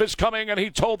relief is coming, and he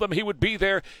told them he would be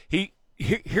there.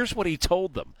 Here's what he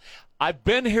told them. I've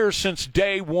been here since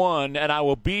day one, and I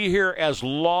will be here as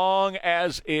long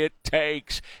as it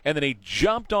takes. And then he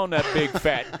jumped on that big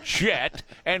fat jet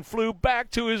and flew back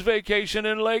to his vacation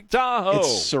in Lake Tahoe.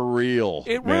 It's surreal.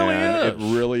 It really is.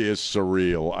 It really is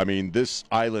surreal. I mean, this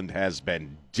island has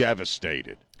been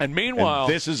devastated. And meanwhile,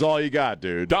 this is all you got,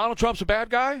 dude. Donald Trump's a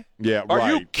bad guy? Yeah, Are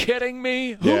right. you kidding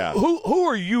me? Yeah. Who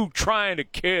are you trying to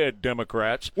kid,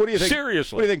 Democrats? What do you think?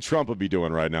 Seriously. What do you think Trump would be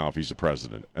doing right now if he's the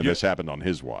president and this happened on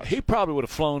his watch? He probably would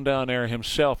have flown down there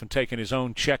himself and taken his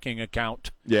own checking account.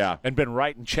 Yeah. And been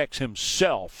writing checks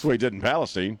himself. That's what he did in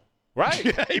Palestine. Right.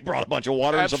 Yeah, he brought a bunch of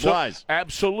water and supplies.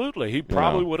 Absolutely. He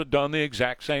probably would have done the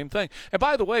exact same thing. And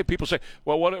by the way, people say,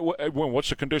 well, what's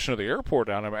the condition of the airport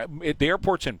down there? The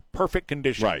airport's in perfect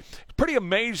condition. Right. It's pretty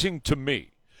amazing to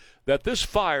me that this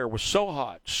fire was so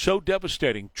hot, so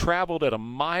devastating, traveled at a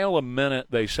mile a minute,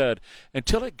 they said,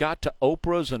 until it got to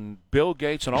Oprah's and Bill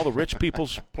Gates and all the rich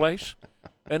people's place.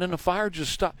 And then the fire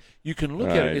just stopped. You can look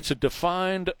at it. It's a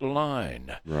defined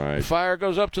line. Right. The fire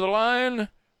goes up to the line,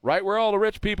 right where all the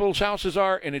rich people's houses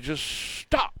are, and it just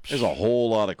stops. There's a whole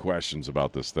lot of questions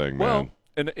about this thing, man. Well,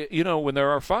 and when there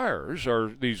are fires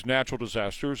or these natural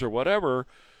disasters or whatever,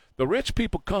 the rich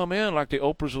people come in like the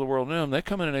Oprahs of the world now, and they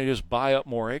come in and they just buy up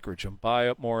more acreage and buy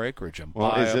up more acreage and well,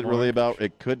 buy is up it more really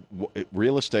acreage. about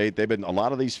real estate? A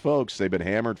lot of these folks, they've been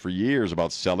hammered for years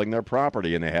about selling their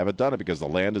property, and they haven't done it because the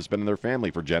land has been in their family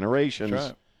for generations. That's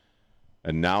right.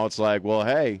 And now it's like, well,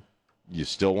 hey, you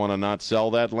still want to not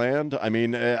sell that land? I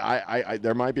mean,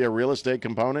 there might be a real estate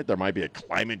component. There might be a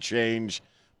climate change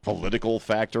political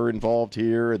factor involved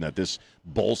here, and that this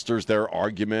bolsters their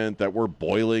argument that we're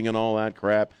boiling and all that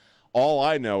crap. All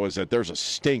I know is that there's a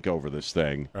stink over this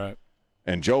thing. Right.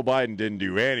 And Joe Biden didn't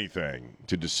do anything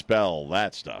to dispel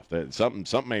that stuff. That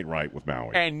something ain't right with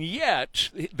Maui. And yet,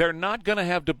 they're not going to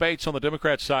have debates on the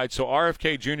Democrat side, so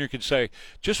RFK Jr. can say,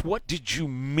 just what did you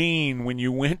mean when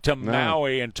you went to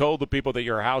Maui and told the people that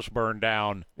your house burned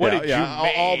down? What did you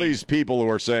mean? All these people who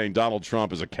are saying Donald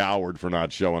Trump is a coward for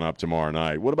not showing up tomorrow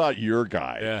night. What about your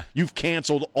guy? Yeah. You've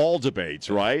canceled all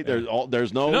debates, right? Yeah.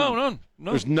 There's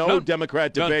no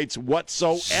Democrat debates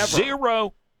whatsoever.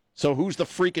 Zero. So who's the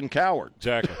freaking coward?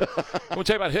 Exactly. I'm going to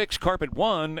tell you about Hicks Carpet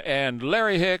One and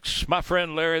Larry Hicks, my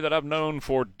friend Larry that I've known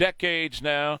for decades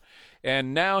now.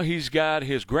 And now he's got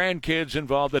his grandkids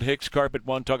involved at Hicks Carpet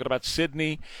One, talking about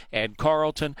Sydney and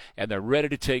Carlton, and they're ready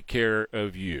to take care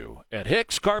of you. At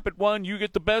Hicks Carpet One, you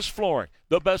get the best flooring,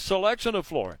 the best selection of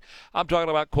flooring. I'm talking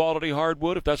about quality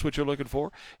hardwood, if that's what you're looking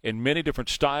for, in many different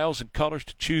styles and colors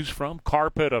to choose from.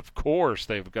 Carpet, of course.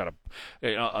 They've got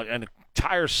an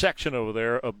entire section over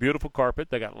there of beautiful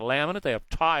carpet. They got laminate. They have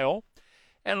tile.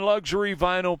 And luxury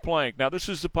vinyl plank. Now, this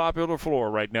is the popular floor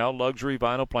right now, luxury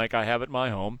vinyl plank. I have it in my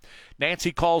home.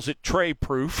 Nancy calls it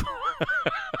tray-proof.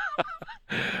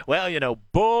 Well,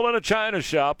 bull in a china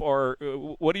shop, or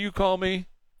what do you call me?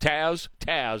 Taz?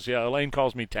 Taz. Yeah, Elaine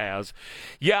calls me Taz.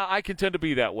 Yeah, I can tend to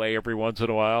be that way every once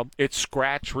in a while. It's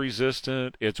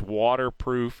scratch-resistant. It's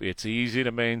waterproof. It's easy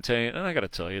to maintain. And I got to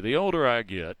tell you, the older I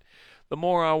get, the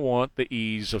more I want the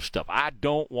ease of stuff. I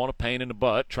don't want a pain in the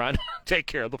butt trying to take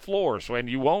care of the floors, and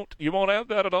you won't have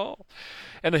that at all.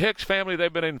 And the Hicks family,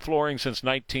 they've been in flooring since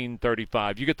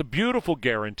 1935. You get the beautiful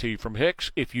guarantee from Hicks.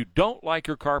 If you don't like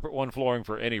your Carpet One flooring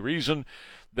for any reason,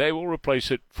 they will replace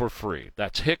it for free.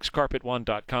 That's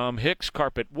HicksCarpet1.com,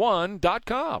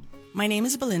 HicksCarpet1.com. My name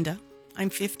is Belinda. I'm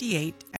 58,